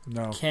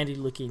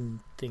 candy-looking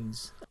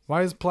things.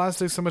 Why is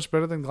plastic so much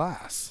better than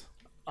glass?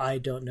 I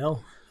don't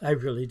know. I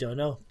really don't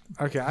know.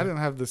 Okay, I didn't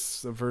have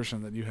this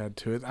aversion that you had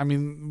to it. I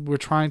mean, we're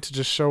trying to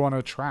just show on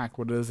a track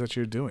what it is that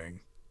you're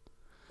doing.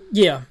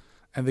 Yeah.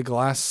 And the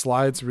glass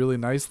slides really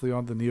nicely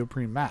on the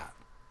neoprene mat.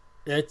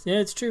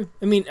 It's true.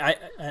 I mean,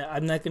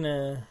 I'm not going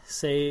to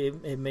say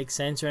it makes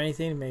sense or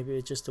anything. Maybe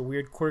it's just a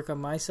weird quirk on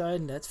my side,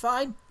 and that's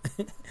fine.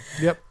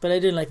 Yep. But I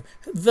didn't like it.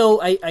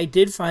 Though I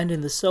did find in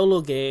the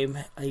solo game,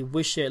 I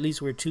wish there at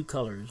least were 2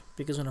 colors.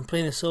 Because when I'm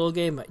playing a solo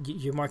game,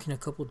 you're marking a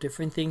couple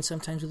different things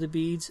sometimes with the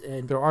beads.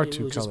 And there are 2 colors.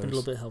 It would just been a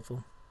little bit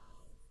helpful.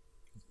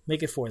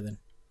 Make it 4 then.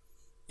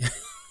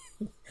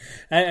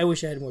 I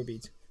wish I had more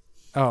beads.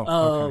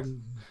 Oh, okay.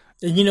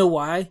 And you know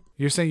why?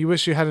 You're saying you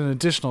wish you had an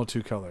additional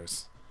 2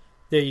 colors.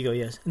 There you go,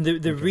 yes. And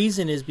the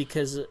reason is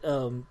because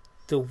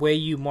the way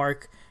you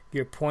mark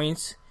your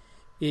points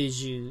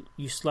is you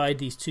slide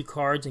these 2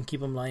 cards and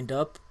keep them lined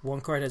up. One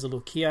card has a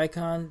little key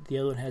icon, the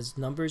other one has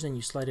numbers, and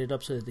you slide it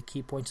up so that the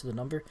key points to the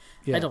number.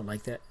 Yeah. I don't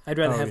like that. I'd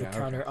rather have a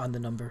counter on the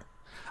number.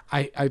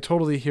 I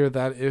totally hear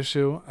that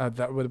issue.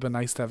 That would have been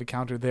nice to have a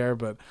counter there,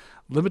 but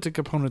limited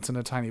components in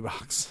a tiny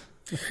box.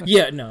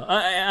 Yeah, no,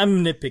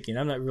 I'm nitpicking.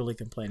 I'm not really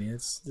complaining.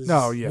 That's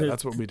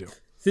what we do.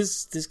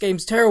 This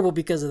game's terrible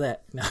because of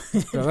that. No,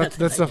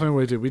 that's definitely what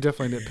we do. We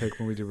definitely nitpick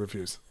when we do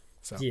reviews.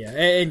 So. Yeah,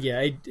 and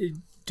I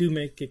do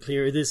make it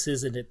clear this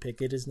is a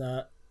nitpick. It is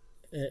not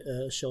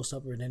a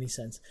showstopper in any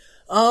sense.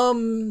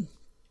 So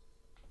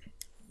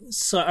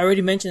I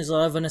already mentioned there's a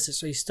lot of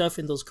unnecessary stuff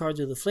in those cards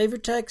with the flavor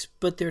text,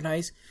 but they're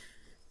nice.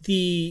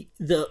 The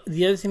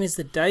other thing is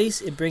the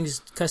dice. It brings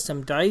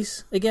custom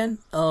dice again.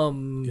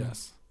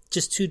 Yes.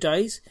 Just 2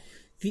 dice.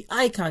 The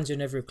icons are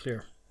never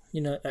clear.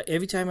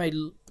 Every time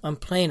I'm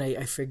playing,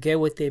 I forget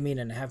what they mean,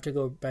 and I have to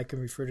go back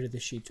and refer to the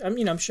sheet.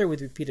 I'm sure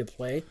with repeated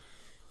play,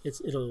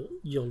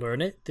 you'll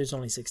learn it. There's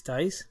only 6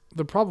 dice.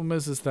 The problem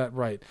is that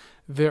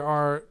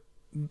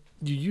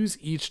you use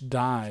each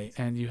die,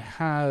 and you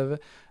have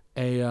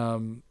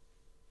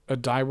a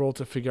die roll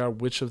to figure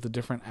out which of the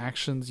different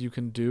actions you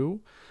can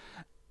do,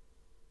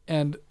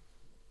 and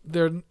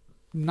they're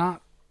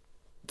not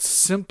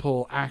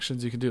simple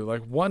actions you can do.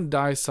 Like one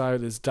die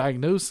side is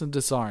diagnose and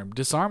disarm.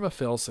 Disarm a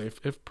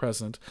failsafe, if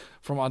present,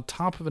 from on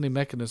top of any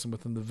mechanism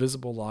within the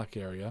visible lock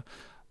area.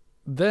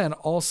 Then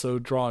also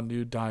draw a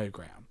new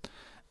diagram.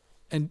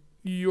 And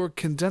you're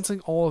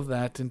condensing all of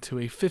that into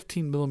a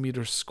 15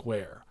 millimeter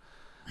square.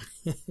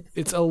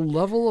 It's a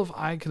level of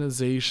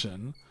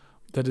iconization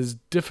that is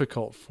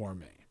difficult for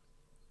me.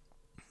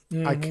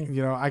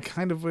 Mm-hmm. I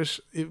kind of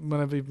wish it would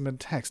have even been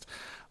text.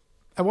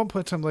 At one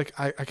point in time,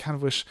 I kind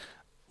of wish,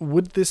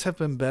 would this have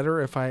been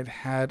better if I had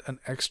had an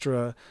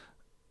extra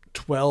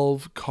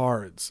 12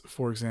 cards,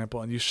 for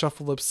example, and you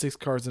shuffle up 6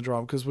 cards and draw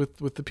them? Because with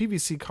the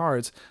PVC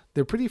cards,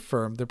 they're pretty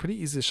firm. They're pretty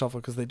easy to shuffle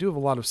because they do have a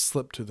lot of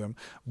slip to them.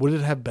 Would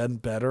it have been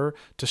better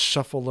to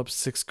shuffle up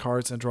 6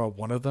 cards and draw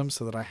one of them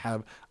so that I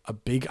have a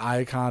big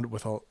icon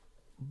with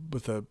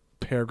a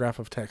paragraph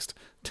of text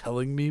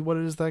telling me what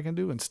it is that I can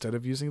do instead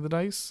of using the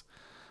dice?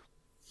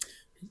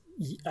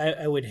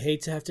 I would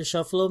hate to have to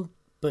shuffle them.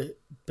 But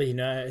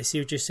I see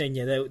what you're saying.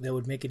 Yeah, that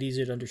would make it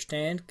easier to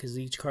understand because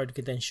each card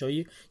could then show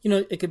you.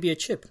 It could be a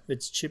chip.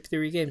 It's chip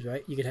theory games,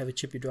 right? You could have a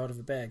chip you draw out of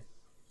a bag.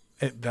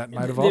 That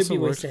might have also worked.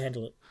 There'd be ways to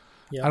handle it.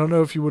 Yeah. I don't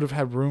know if you would have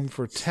had room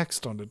for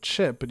text on the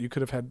chip, but you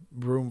could have had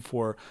room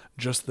for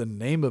just the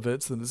name of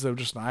it. So instead of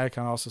just an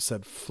icon, also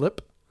said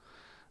flip,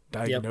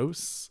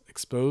 diagnose,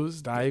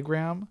 expose,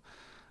 diagram.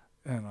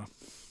 I don't know.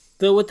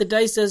 Though what the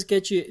dice does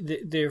get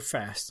you, they're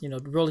fast.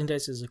 Rolling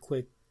dice is a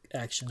quick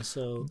action,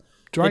 so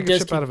drawing a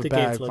chip out of a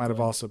bag might have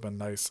also been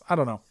nice. I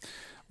don't know.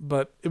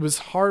 But it was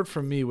hard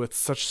for me with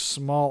such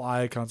small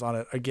icons on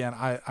it. Again,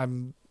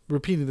 I'm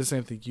repeating the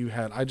same thing you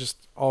had.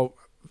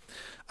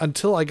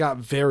 Until I got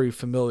very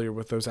familiar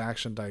with those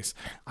action dice,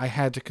 I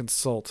had to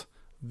consult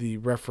the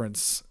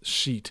reference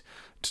sheet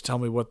to tell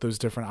me what those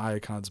different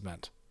icons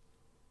meant.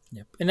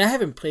 Yep. And I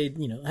haven't played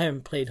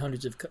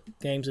hundreds of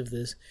games of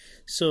this.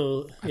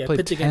 So, I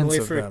put the game away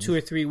for 2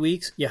 or 3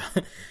 weeks. Yeah.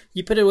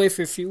 You put it away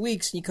for a few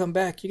weeks and you come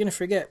back, you're going to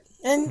forget.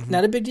 And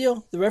not a big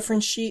deal. The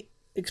reference sheet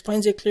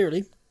explains it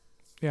clearly.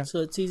 Yeah. So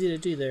it's easy to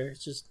do there.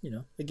 It's just,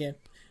 again,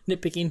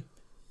 nitpicking.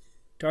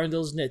 Darn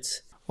those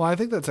nits. Well, I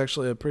think that's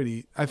actually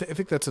I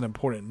think that's an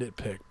important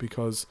nitpick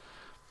because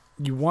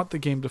you want the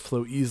game to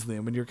flow easily.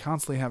 And when you're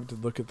constantly having to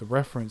look at the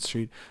reference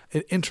sheet,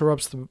 it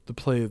interrupts the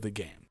play of the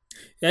game.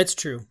 That's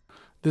true.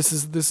 This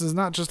is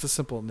not just a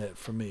simple nit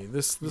for me.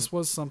 This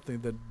was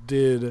something that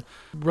did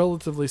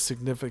relatively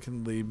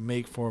significantly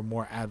make for a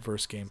more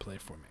adverse gameplay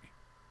for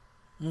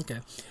me. Okay,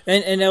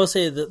 and I will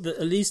say that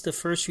at least the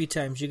first few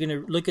times you're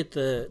gonna look at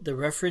the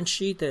reference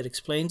sheet that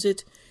explains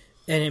it,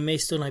 and it may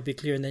still not be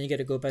clear, and then you got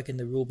to go back in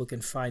the rulebook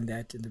and find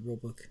that in the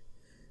rulebook.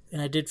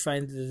 And I did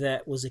find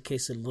that was the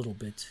case a little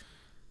bit,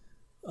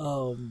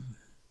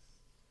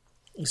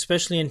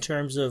 especially in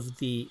terms of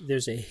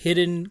there's a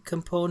hidden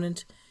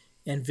component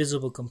and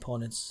visible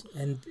components,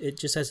 and it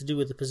just has to do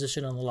with the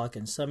position on the lock,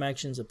 and some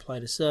actions apply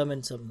to some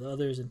and some of the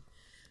others, and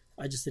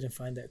I just didn't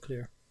find that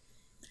clear.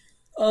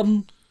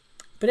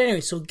 But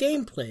anyway, so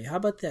gameplay, how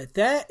about that?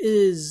 That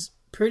is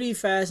pretty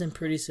fast and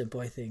pretty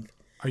simple, I think.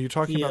 Are you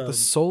talking about the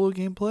solo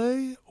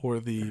gameplay or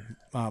the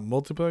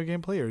multiplayer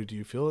gameplay, or do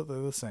you feel that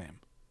they're the same?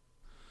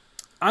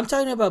 I'm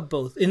talking about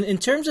both. In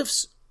terms of,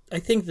 I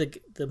think the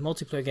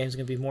multiplayer game is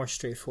going to be more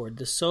straightforward.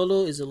 The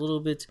solo is a little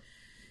bit.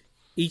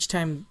 Each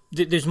time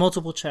there's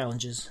multiple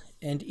challenges,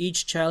 and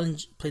each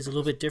challenge plays a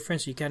little bit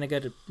different, so you kind of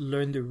got to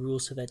learn the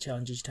rules to that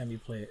challenge each time you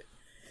play it.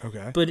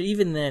 Okay. But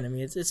even then, I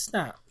mean, it's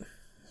not.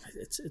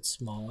 It's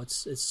small.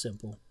 It's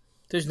simple.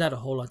 There's not a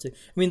whole lot to.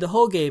 I mean, the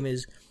whole game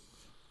is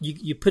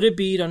you put a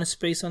bead on a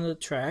space on the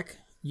track,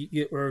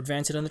 or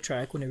advance it on the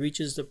track. When it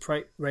reaches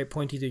the right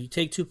point, either you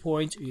take 2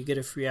 points or you get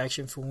a free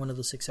action for one of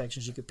the 6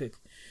 actions you could pick.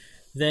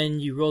 Then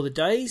you roll the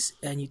dice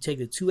and you take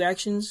the 2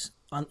 actions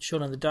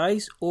shown on the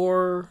dice,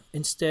 or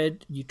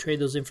instead you trade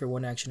those in for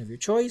one action of your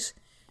choice.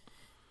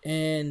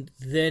 And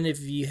then if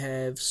you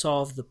have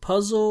solved the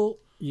puzzle,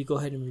 you go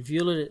ahead and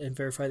reveal it and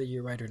verify that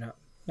you're right or not.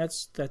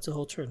 That's a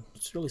whole turn.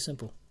 It's really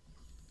simple.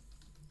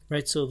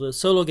 Right, so the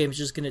solo game is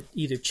just going to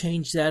either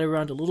change that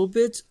around a little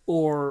bit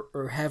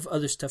or have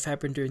other stuff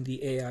happen during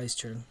the AI's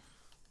turn.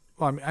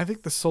 Well, I mean, I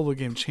think the solo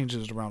game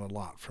changes it around a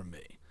lot for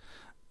me.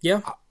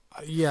 Yeah?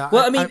 Yeah.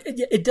 Well,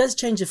 it does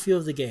change the feel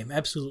of the game,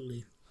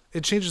 absolutely.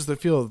 It changes the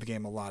feel of the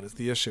game a lot is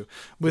the issue.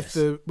 With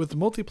the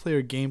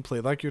multiplayer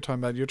gameplay, like you're talking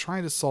about, you're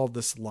trying to solve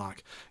this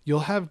lock.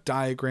 You'll have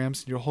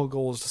diagrams, and your whole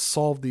goal is to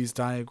solve these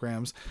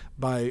diagrams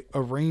by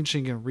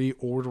arranging and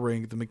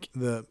reordering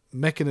the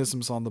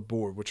mechanisms on the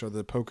board, which are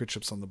the poker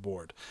chips on the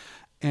board.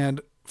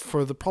 And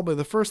for probably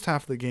the first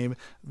half of the game,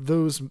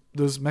 those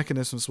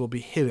mechanisms will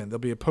be hidden. There'll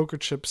be a poker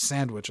chip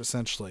sandwich,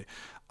 essentially,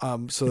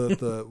 so that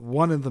the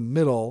one in the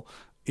middle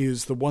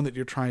is the one that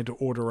you're trying to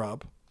order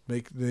up.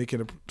 Make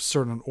it a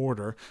certain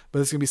order, but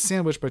it's going to be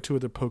sandwiched by 2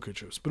 other poker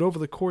chips. But over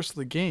the course of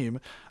the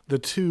game, the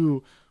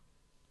 2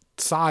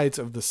 sides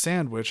of the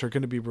sandwich are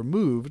going to be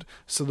removed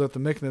so that the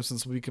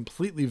mechanisms will be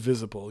completely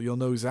visible. You'll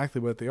know exactly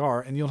what they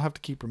are, and you'll have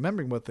to keep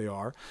remembering what they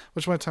are,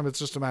 which one time it's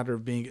just a matter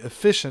of being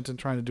efficient and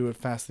trying to do it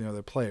faster than the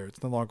other player.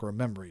 It's no longer a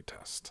memory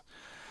test.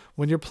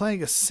 When you're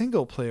playing a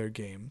single-player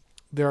game,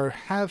 there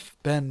have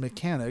been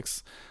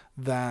mechanics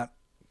that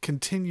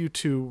continue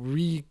to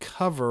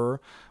recover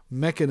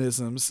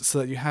mechanisms so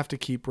that you have to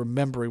keep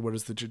remembering what it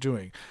is that you're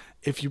doing.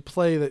 If you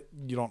play that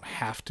you don't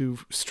have to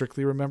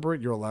strictly remember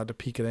it, you're allowed to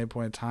peek at any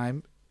point in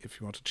time if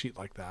you want to cheat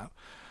like that.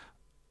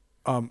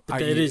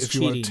 That is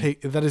cheating.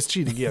 That is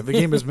cheating. Yeah, the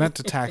game is meant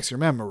to tax your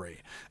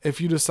memory.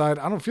 If you decide,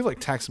 I don't feel like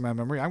taxing my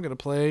memory, I'm going to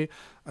play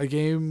a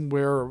game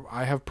where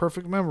I have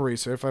perfect memory,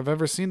 so if I've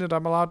ever seen it,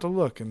 I'm allowed to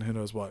look, and who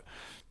knows what.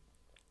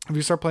 If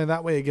you start playing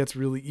that way, it gets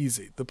really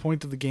easy. The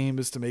point of the game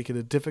is to make it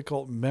a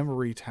difficult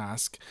memory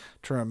task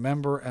to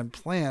remember and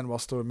plan while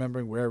still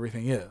remembering where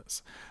everything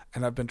is.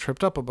 And I've been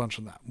tripped up a bunch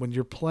on that. When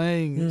you're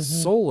playing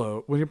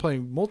solo, when you're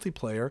playing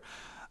multiplayer,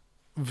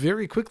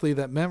 very quickly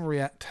that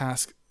memory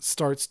task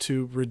starts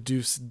to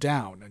reduce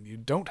down, and you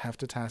don't have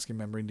to task your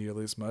memory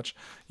nearly as much.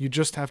 You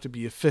just have to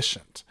be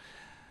efficient.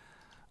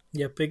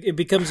 Yep, it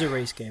becomes a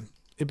race game.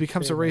 It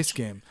becomes a race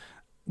game.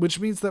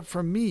 Which means that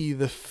for me,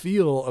 the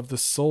feel of the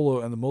solo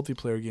and the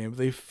multiplayer game,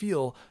 they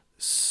feel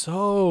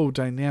so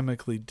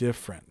dynamically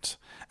different.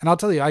 And I'll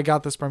tell you, I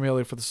got this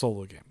primarily for the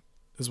solo game.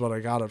 is what I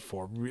got it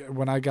for.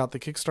 When I got the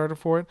Kickstarter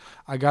for it,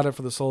 I got it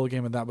for the solo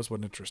game, and that was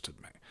what interested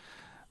me.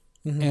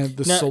 Mm-hmm. And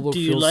the now, solo do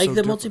you feels like so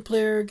the different.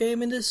 multiplayer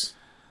game in this?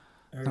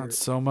 Or Not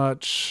so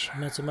much.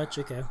 not so much.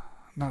 Okay.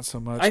 Not so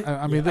much.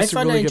 I mean, yeah, this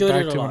I will find I really get enjoyed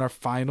back it a to in lot. our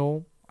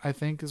final, I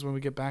think, is when we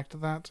get back to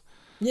that.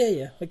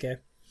 Yeah. Okay.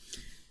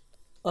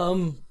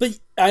 But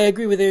I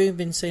agree with everything you've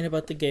been saying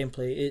about the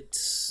gameplay.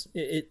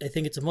 I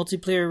think it's a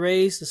multiplayer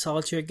race, the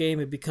solitaire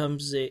game. It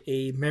becomes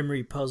a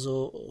memory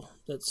puzzle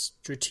that's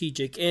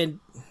strategic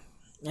and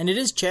it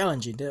is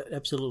challenging.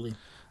 Absolutely.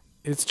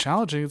 It's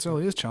challenging. It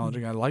certainly is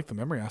challenging. I like the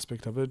memory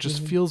aspect of it. It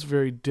just feels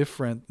very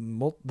different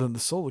than the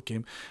solo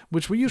game,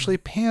 which we usually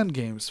pan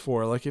games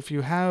for. Like if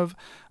you have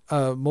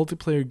a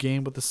multiplayer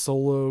game with the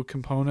solo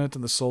component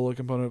and the solo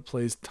component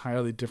plays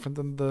entirely different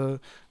than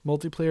the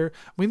multiplayer,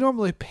 we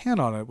normally pan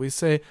on it. We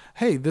say,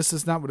 hey, this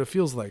is not what it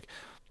feels like.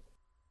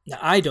 Now,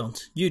 I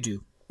don't. You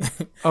do.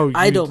 Oh,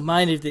 I don't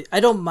mind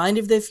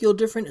if they feel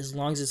different as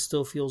long as it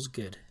still feels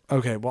good.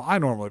 Okay, well, I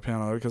normally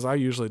pan on it because I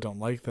usually don't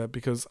like that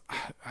because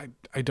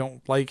I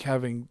don't like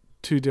having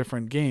two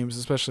different games,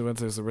 especially when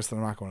there's the risk that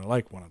I'm not going to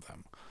like one of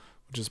them,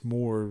 which is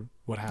more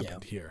what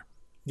happened here.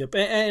 Yep,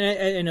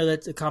 and I know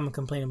that's a common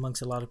complaint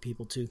amongst a lot of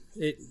people too,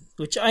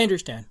 which I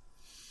understand.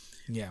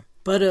 Yeah.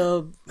 But,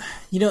 an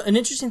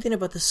interesting thing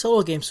about the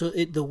solo game, so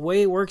the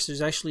way it works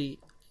is actually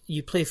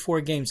you play 4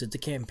 games at the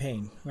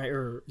campaign, right?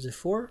 Or is it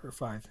 4 or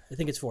 5? I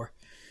think it's 4.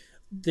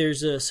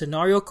 There's a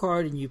scenario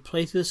card, and you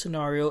play through the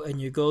scenario,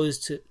 and your goal is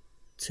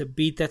to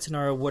beat that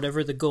scenario,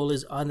 whatever the goal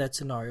is on that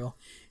scenario.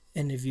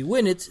 And if you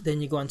win it,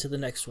 then you go on to the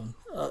next one.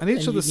 And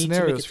each of the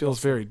scenarios feels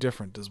very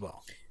different as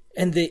well.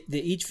 And they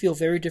each feel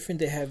very different.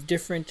 They have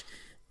different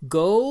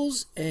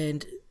goals,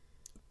 and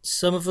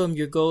some of them,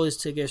 your goal is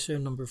to get a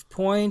certain number of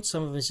points.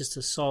 Some of them is just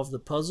to solve the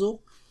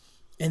puzzle.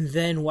 And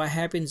then what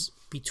happens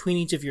between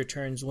each of your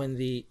turns when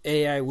the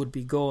AI would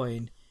be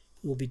going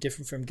will be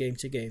different from game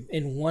to game.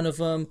 In one of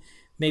them,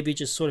 maybe it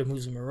just sort of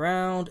moves them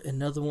around.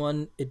 Another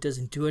one, it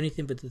doesn't do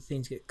anything, but the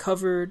things get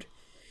covered.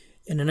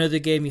 In another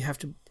game, you have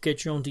to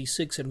get your own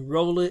D6 and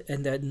roll it,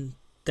 and then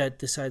that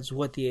decides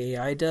what the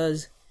AI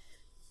does.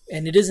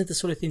 And it isn't the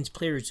sort of things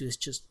players do. It's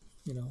just,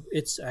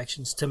 its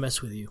actions to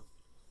mess with you.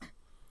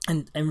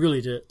 And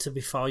really to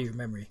befoul your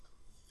memory.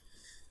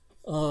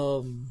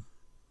 And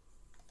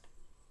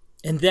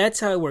that's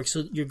how it works.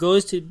 So your goal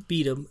is to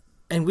beat them.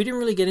 And we didn't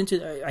really get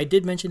into... I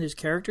did mention there's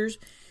characters.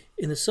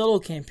 In the solo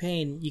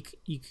campaign,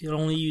 you can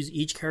only use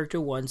each character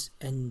once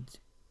and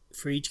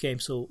for each game.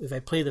 So if I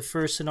play the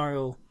first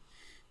scenario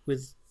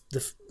with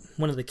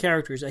one of the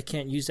characters, I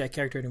can't use that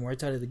character anymore.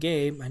 It's out of the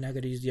game. I'm not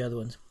going to use the other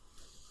ones.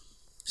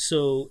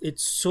 So it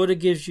sort of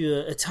gives you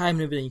a time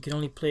limit, and you can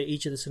only play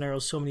each of the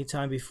scenarios so many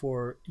times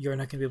before you're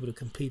not going to be able to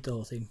complete the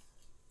whole thing.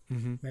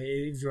 Mm-hmm. Right?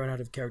 If you run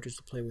out of characters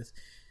to play with.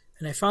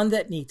 And I found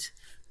that neat.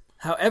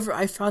 However,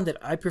 I found that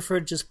I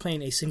preferred just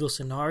playing a single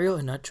scenario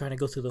and not trying to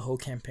go through the whole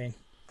campaign.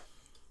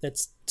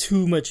 That's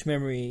too much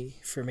memory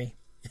for me.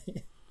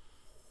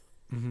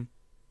 Mm-hmm.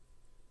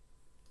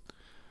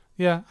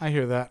 Yeah, I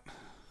hear that.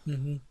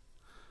 Mm-hmm.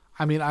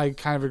 I mean, I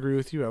kind of agree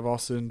with you. I've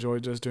also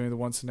enjoyed just doing the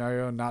one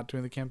scenario and not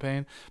doing the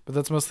campaign, but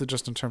that's mostly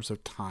just in terms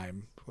of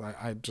time.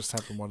 I just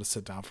haven't wanted to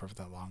sit down for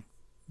that long.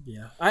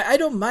 Yeah, I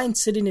don't mind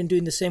sitting and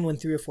doing the same one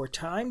 3 or 4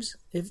 times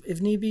if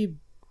need be,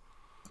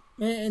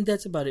 and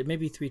that's about it.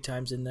 Maybe 3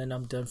 times, and then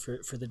I'm done for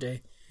the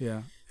day.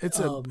 Yeah, it's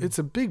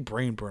a big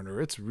brain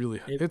burner. It's really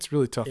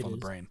tough on the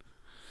brain.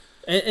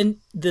 And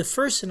the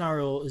first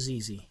scenario is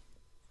easy.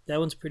 That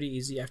one's pretty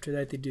easy. After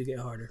that, they do get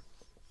harder.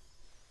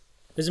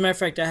 As a matter of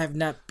fact, I have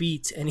not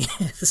beat any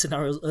of the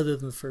scenarios other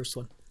than the first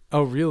one.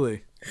 Oh,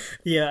 really?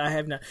 Yeah, I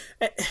have not.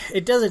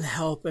 It doesn't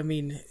help. I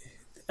mean,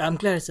 I'm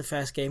glad it's a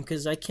fast game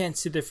because I can't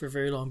sit there for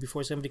very long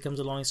before somebody comes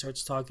along and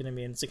starts talking to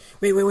me. And it's like,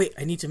 wait,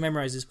 I need to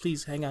memorize this.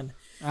 Please, hang on.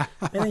 And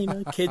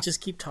then, kids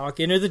just keep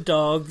talking, or the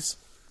dogs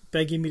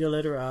begging me to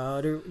let her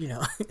out, or,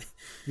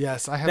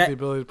 Yes, I have the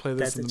ability to play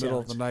this in the middle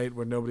challenge. of the night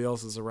when nobody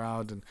else is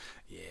around, and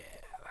yeah,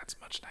 that's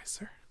much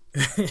nicer.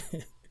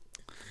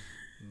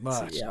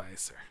 Much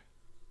nicer.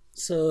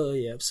 So,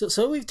 yeah.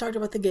 So we've talked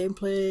about the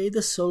gameplay,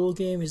 the solo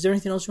game. Is there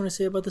anything else you want to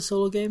say about the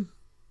solo game?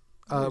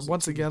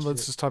 Once again,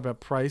 let's just talk about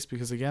price,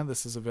 because, again,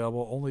 this is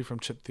available only from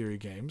Chip Theory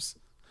Games.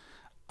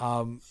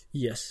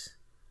 Yes.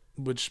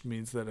 Which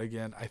means that,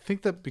 again, I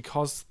think that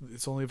because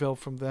it's only available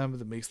from them,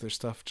 that makes their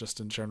stuff just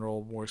in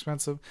general more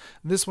expensive.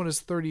 And this one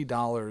is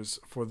 $30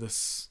 for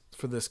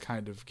this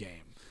kind of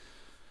game.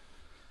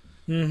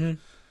 Mm-hmm.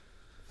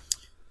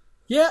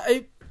 Yeah,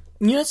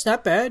 it's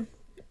not bad.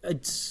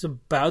 It's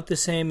about the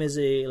same as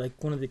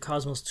one of the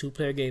Cosmos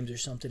 2-player games or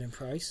something in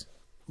price.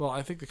 Well,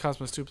 I think the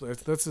Cosmos 2-player,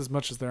 that's as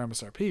much as their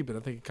MSRP, but I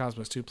think a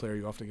Cosmos 2-player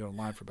you often get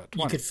online for about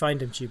 $20. You could find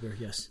them cheaper,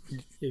 yes,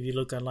 if you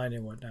look online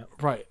and whatnot.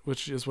 Right,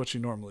 which is what you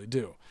normally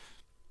do.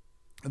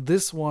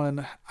 This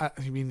one, I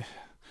mean,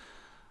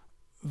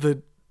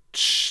 the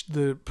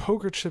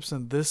poker chips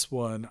in this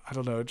one, I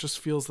don't know, it just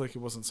feels like it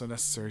wasn't so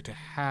necessary to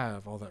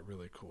have all that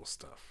really cool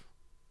stuff.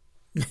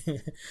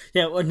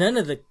 Yeah, well, none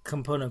of the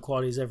component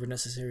quality is ever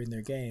necessary in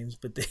their games,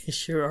 but they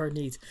sure are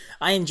neat.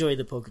 I enjoy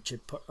the poker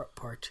chip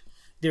part.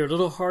 They're a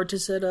little hard to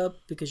set up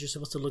because you're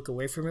supposed to look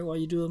away from it while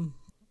you do them.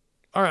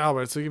 All right,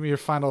 Albert. So give me your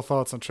final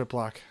thoughts on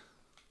Triplock.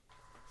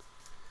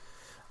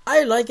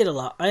 I like it a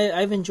lot.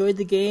 I've enjoyed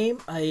the game.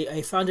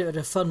 I found it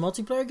a fun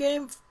multiplayer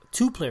game,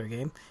 2-player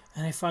game,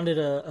 and I found it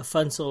a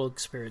fun solo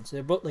experience.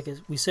 They're both, like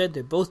we said,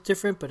 they're both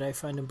different, but I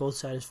find them both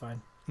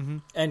satisfying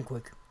and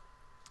quick.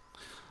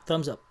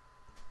 Thumbs up.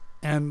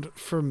 And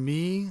for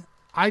me,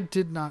 I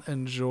did not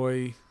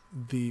enjoy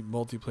the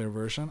multiplayer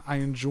version. I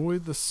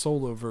enjoyed the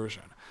solo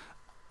version.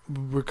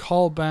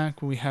 Recall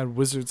back when we had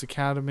Wizards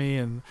Academy,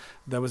 and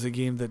that was a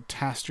game that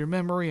tasked your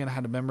memory and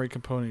had a memory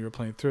component. You were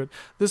playing through it.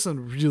 This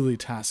one really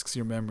tasks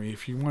your memory.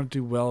 If you want to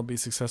do well and be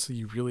successful,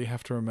 you really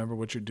have to remember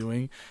what you're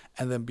doing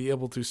and then be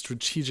able to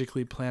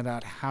strategically plan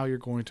out how you're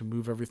going to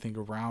move everything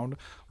around,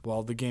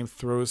 while the game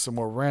throws some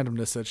more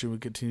randomness at you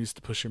and continues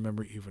to push your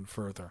memory even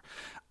further.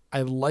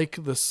 I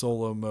like the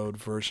solo mode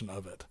version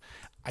of it.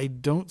 I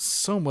don't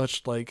so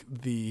much like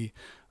the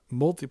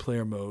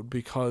multiplayer mode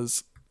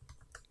because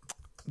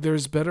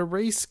there's better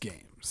race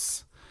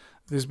games.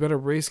 There's better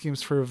race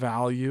games for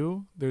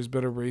value. There's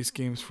better race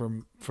games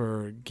for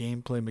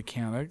gameplay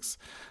mechanics.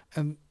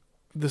 And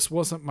this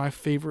wasn't my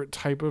favorite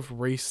type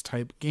of race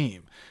type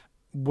game.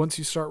 Once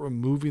you start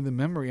removing the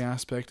memory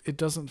aspect, it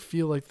doesn't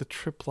feel like the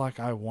Triplock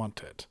I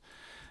wanted.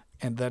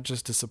 And that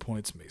just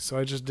disappoints me. So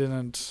I did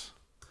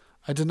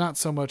not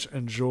so much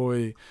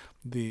enjoy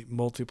the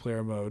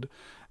multiplayer mode.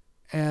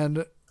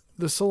 And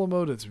the solo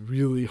mode is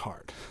really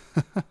hard.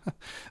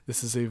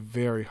 This is a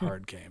very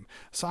hard game.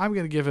 So I'm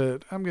going to give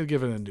it a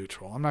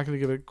neutral. I'm not going to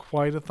give it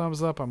quite a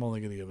thumbs up. I'm only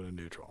going to give it a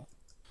neutral.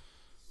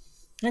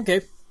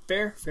 Okay,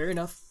 fair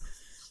enough.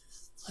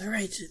 All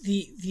right,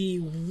 the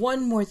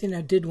one more thing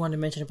I did want to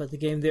mention about the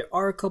game, there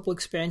are a couple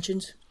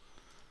expansions.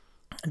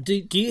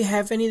 Do you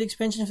have any of the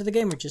expansions for the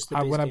game, or just the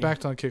base When game? I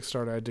backed on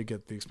Kickstarter, I did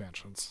get the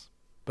expansions,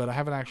 but I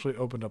haven't actually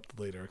opened up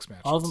the later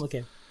expansions. All of them,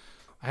 okay.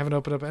 I haven't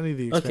opened up any of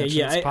the expansions. Okay,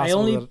 yeah, it's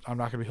possible that I'm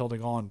not going to be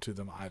holding on to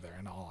them either,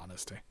 in all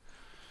honesty.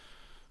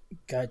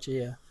 Gotcha,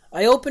 yeah.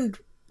 I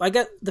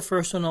got the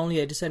first one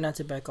only. I decided not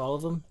to back all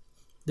of them.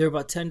 They're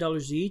about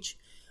 $10 each.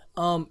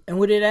 And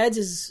what it adds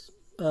is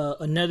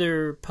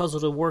another puzzle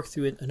to work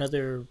through,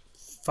 another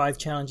 5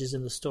 challenges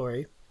in the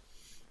story.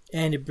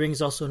 And it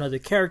brings also another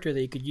character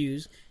that you could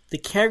use. The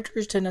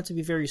characters tend not to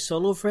be very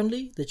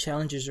solo-friendly. The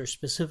challenges are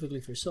specifically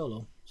for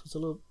solo. So it's a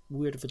little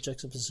weird of a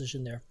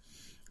juxtaposition there.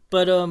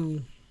 But,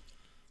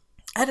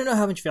 I don't know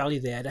how much value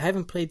they add. I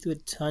haven't played through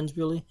it tons,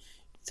 really,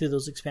 through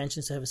those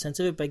expansions to have a sense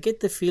of it, but I get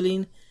the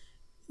feeling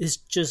it's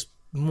just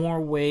more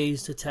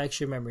ways to tax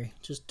your memory,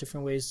 just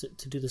different ways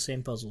to do the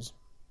same puzzles.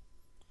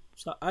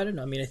 So, I don't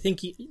know. I mean, I think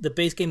the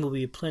base game will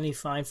be plenty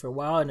fine for a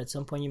while, and at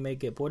some point you may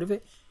get bored of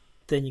it.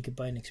 Then you could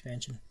buy an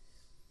expansion.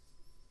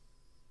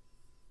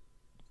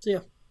 So, yeah,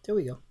 there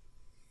we go.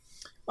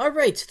 All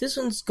right, this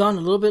one's gone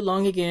a little bit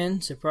long again.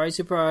 Surprise,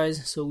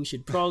 surprise. So we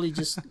should probably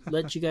just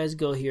let you guys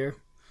go here.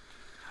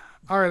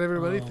 All right,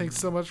 everybody. Thanks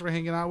so much for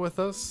hanging out with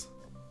us.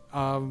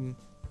 Have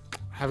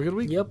a good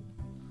week. Yep.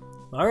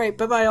 All right.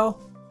 Bye-bye, all.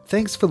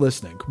 Thanks for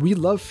listening. We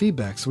love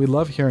feedback, so we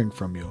love hearing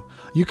from you.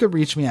 You can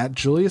reach me at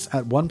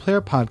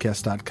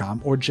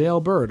julius@oneplayerpodcast.com or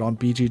JLBird on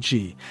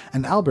BGG,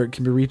 and Albert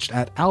can be reached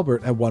at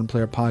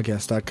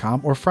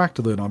albert@oneplayerpodcast.com or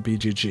Fractalud on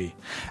BGG.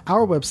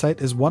 Our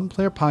website is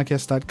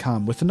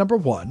oneplayerpodcast.com with the number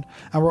 1,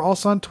 and we're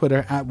also on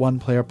Twitter at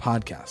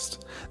oneplayerpodcast.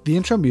 The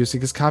intro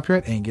music is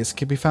copyright Angus,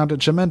 can be found at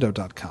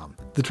jamendo.com.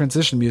 The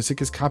transition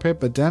music is copyright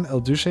by Dan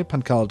Elduce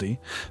Pancaldi,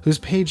 whose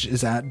page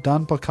is at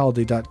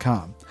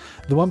donpancaldi.com.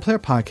 The One Player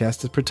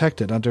Podcast is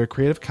protected under a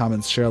Creative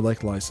Commons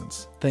share-alike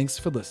license. Thanks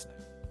for listening.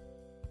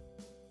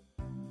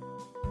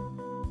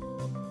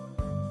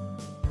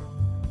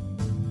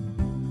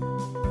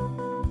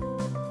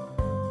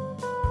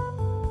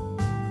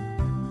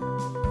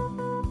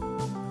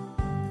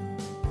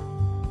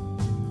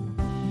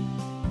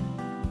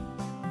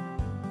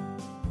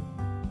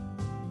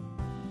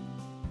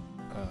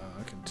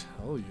 I can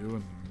tell you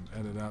and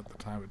edit out the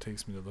time it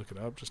takes me to look it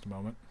up. Just a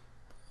moment.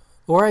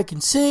 Or I can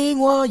sing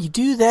while you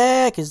do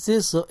that, because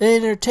this will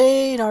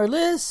entertain our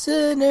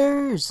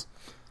listeners.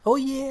 Oh,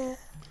 yeah.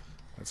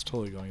 That's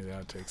totally going to the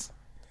outtakes.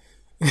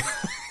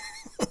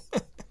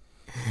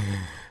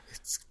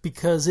 It's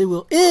because it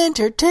will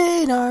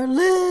entertain our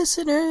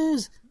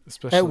listeners.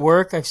 Especially, at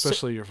work,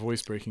 especially your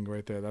voice breaking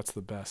right there. That's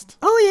the best.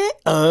 Oh,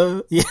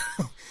 yeah. Yeah.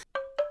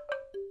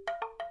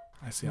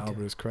 I see okay.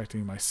 Albert is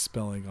correcting my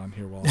spelling on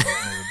here while we're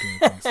doing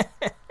things.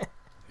 Yeah,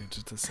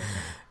 just a second.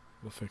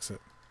 We'll fix it.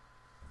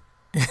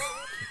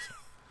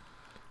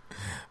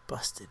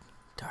 Busted.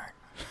 Darn.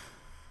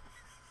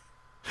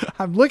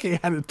 I'm looking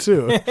at it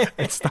too.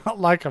 It's not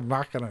like I'm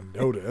not going to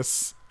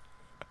notice.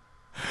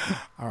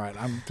 All right,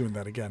 I'm doing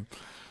that again.